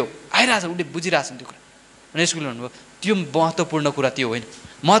अचम्मकै हो। आइरहेछ, उसले बुझिरहेछन् त्यो कुरा। अनि यसको भन्नुभयो त्यो महत्त्वपूर्ण कुरा त्यो होइन।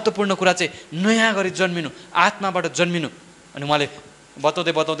 महत्त्वपूर्ण कुरा चाहिँ नयाँ गरी जन्मिनु, आत्माबाट जन्मिनु। अनि उहाँले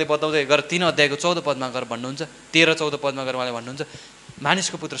बताउँदै गएर 3 अध्यायको 14 पदमा गएर भन्नुहुन्छ, 13-14 पदमा गएर उहाँले भन्नुहुन्छ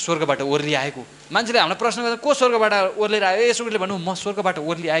मानिसको पुत्र स्वर्गबाट ओर्ली आएको। मान्छेले हामीलाई प्रश्न गर्दा को स्वर्गबाट ओर्लेर आयो? यसोले भन्नु म स्वर्गबाट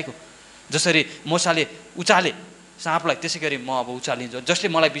ओर्ली आएको। जसरी मोसाले उचाले साँपलाई, त्यसै गरी म अब उचालिन्छु।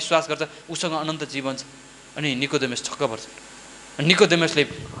 जसले मलाई विश्वास गर्छ उसँग अनन्त जीवन छ। अनि निकोदेमस छक्क पर्छ। अनि निकोदेमसले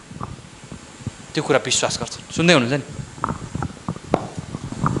त्यो कुरा विश्वास गर्छ। सुन्दै हुनुहुन्छ नि?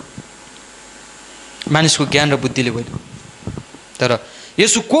 मानिसको ज्ञान र बुद्धिले होइन। तर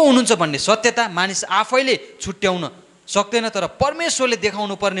येशू को हुनुहुन्छ भन्ने सत्यता मानिस आफैले छुट्याउन सक्दैन, तर परमेश्वरले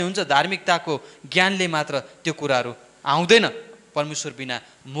देखाउनु पर्ने हुन्छ। धार्मिकताको ज्ञानले मात्र त्यो कुराहरू आउँदैन। परमेश्वर बिना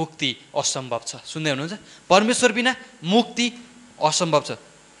मुक्ति असम्भव छ। सुन्दै हुनुहुन्छ? परमेश्वर बिना मुक्ति असम्भव छ।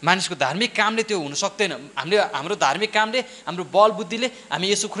 मानिसको धार्मिक कामले त्यो हुन सक्दैन। हाम्रो धार्मिक कामले, हाम्रो बल बुद्धिले हामी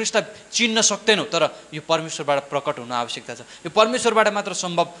येशू ख्रीष्टलाई चिन्न सक्दैनौँ, तर यो परमेश्वरबाट प्रकट हुन आवश्यकता छ। यो परमेश्वरबाट मात्र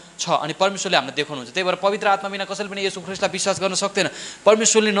सम्भव छ अनि परमेश्वरले हामीलाई देखाउनुहुन्छ। त्यही भएर पवित्र आत्मा बिना कसैले पनि येशू ख्रीष्टलाई विश्वास गर्न सक्दैन।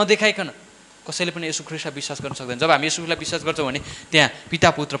 परमेश्वरले नदेखाइकन कसैले पनि येशू ख्रीष्टलाई विश्वास गर्न सक्दैन। जब हामी येशूलाई विश्वास गर्छौँ भने त्यहाँ पिता,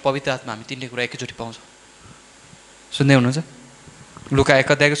 पुत्र, पवित्र आत्मा हामी तिनले कुरा एकैचोटि पाउँछौँ। सुन्दै हुनुहुन्छ? लुका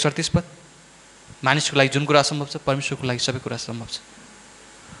 1 अध्यायको 37 पद, मानिसको लागि जुन कुरा असम्भव छ परमेश्वरको लागि सबै कुरा सम्भव छ।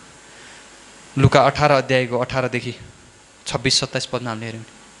 लुका 18 अध्यायको 18 देखि 26-27 पदमा हामीले हेऱ्यौँ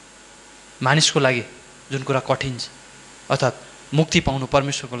भने मानिसको लागि जुन कुरा कठिन छ अर्थात् मुक्ति पाउनु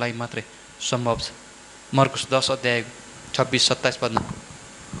परमेश्वरको लागि मात्रै सम्भव छ। मर्कुस 10 अध्यायको 26-27 पदमा,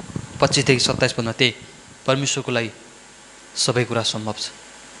 25 देखि 27 पदमा त्यही परमेश्वरको लागि सबै कुरा सम्भव छ।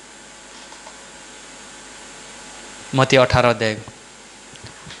 मत्ती 18 अध्यायको,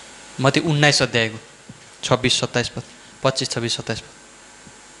 मत्ती 19 अध्यायको 26-27 पद, 25, 26, 27 पद,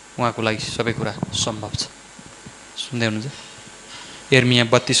 उहाँको लागि सबै कुरा सम्भव छ। सुन्दै हुनुहुन्छ? यिर्मिया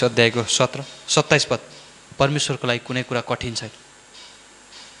 32 अध्यायको 17-27 पद, परमेश्वरको लागि कुनै कुरा कठिन छैन।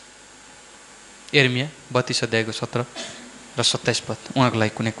 यिर्मिया 32 अध्यायको 17 र 27 पद, उहाँको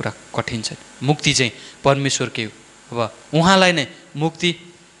लागि कुनै कुरा कठिन छैन। मुक्ति चाहिँ परमेश्वरकै हो। अब उहाँलाई नै मुक्ति,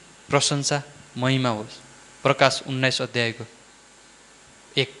 प्रशंसा, महिमा होस्। प्रकाश 19 अध्यायको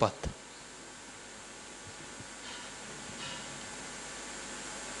 1 पद।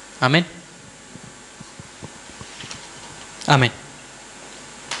 आमेन, आमेन।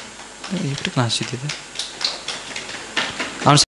 यो कहाँ सिधै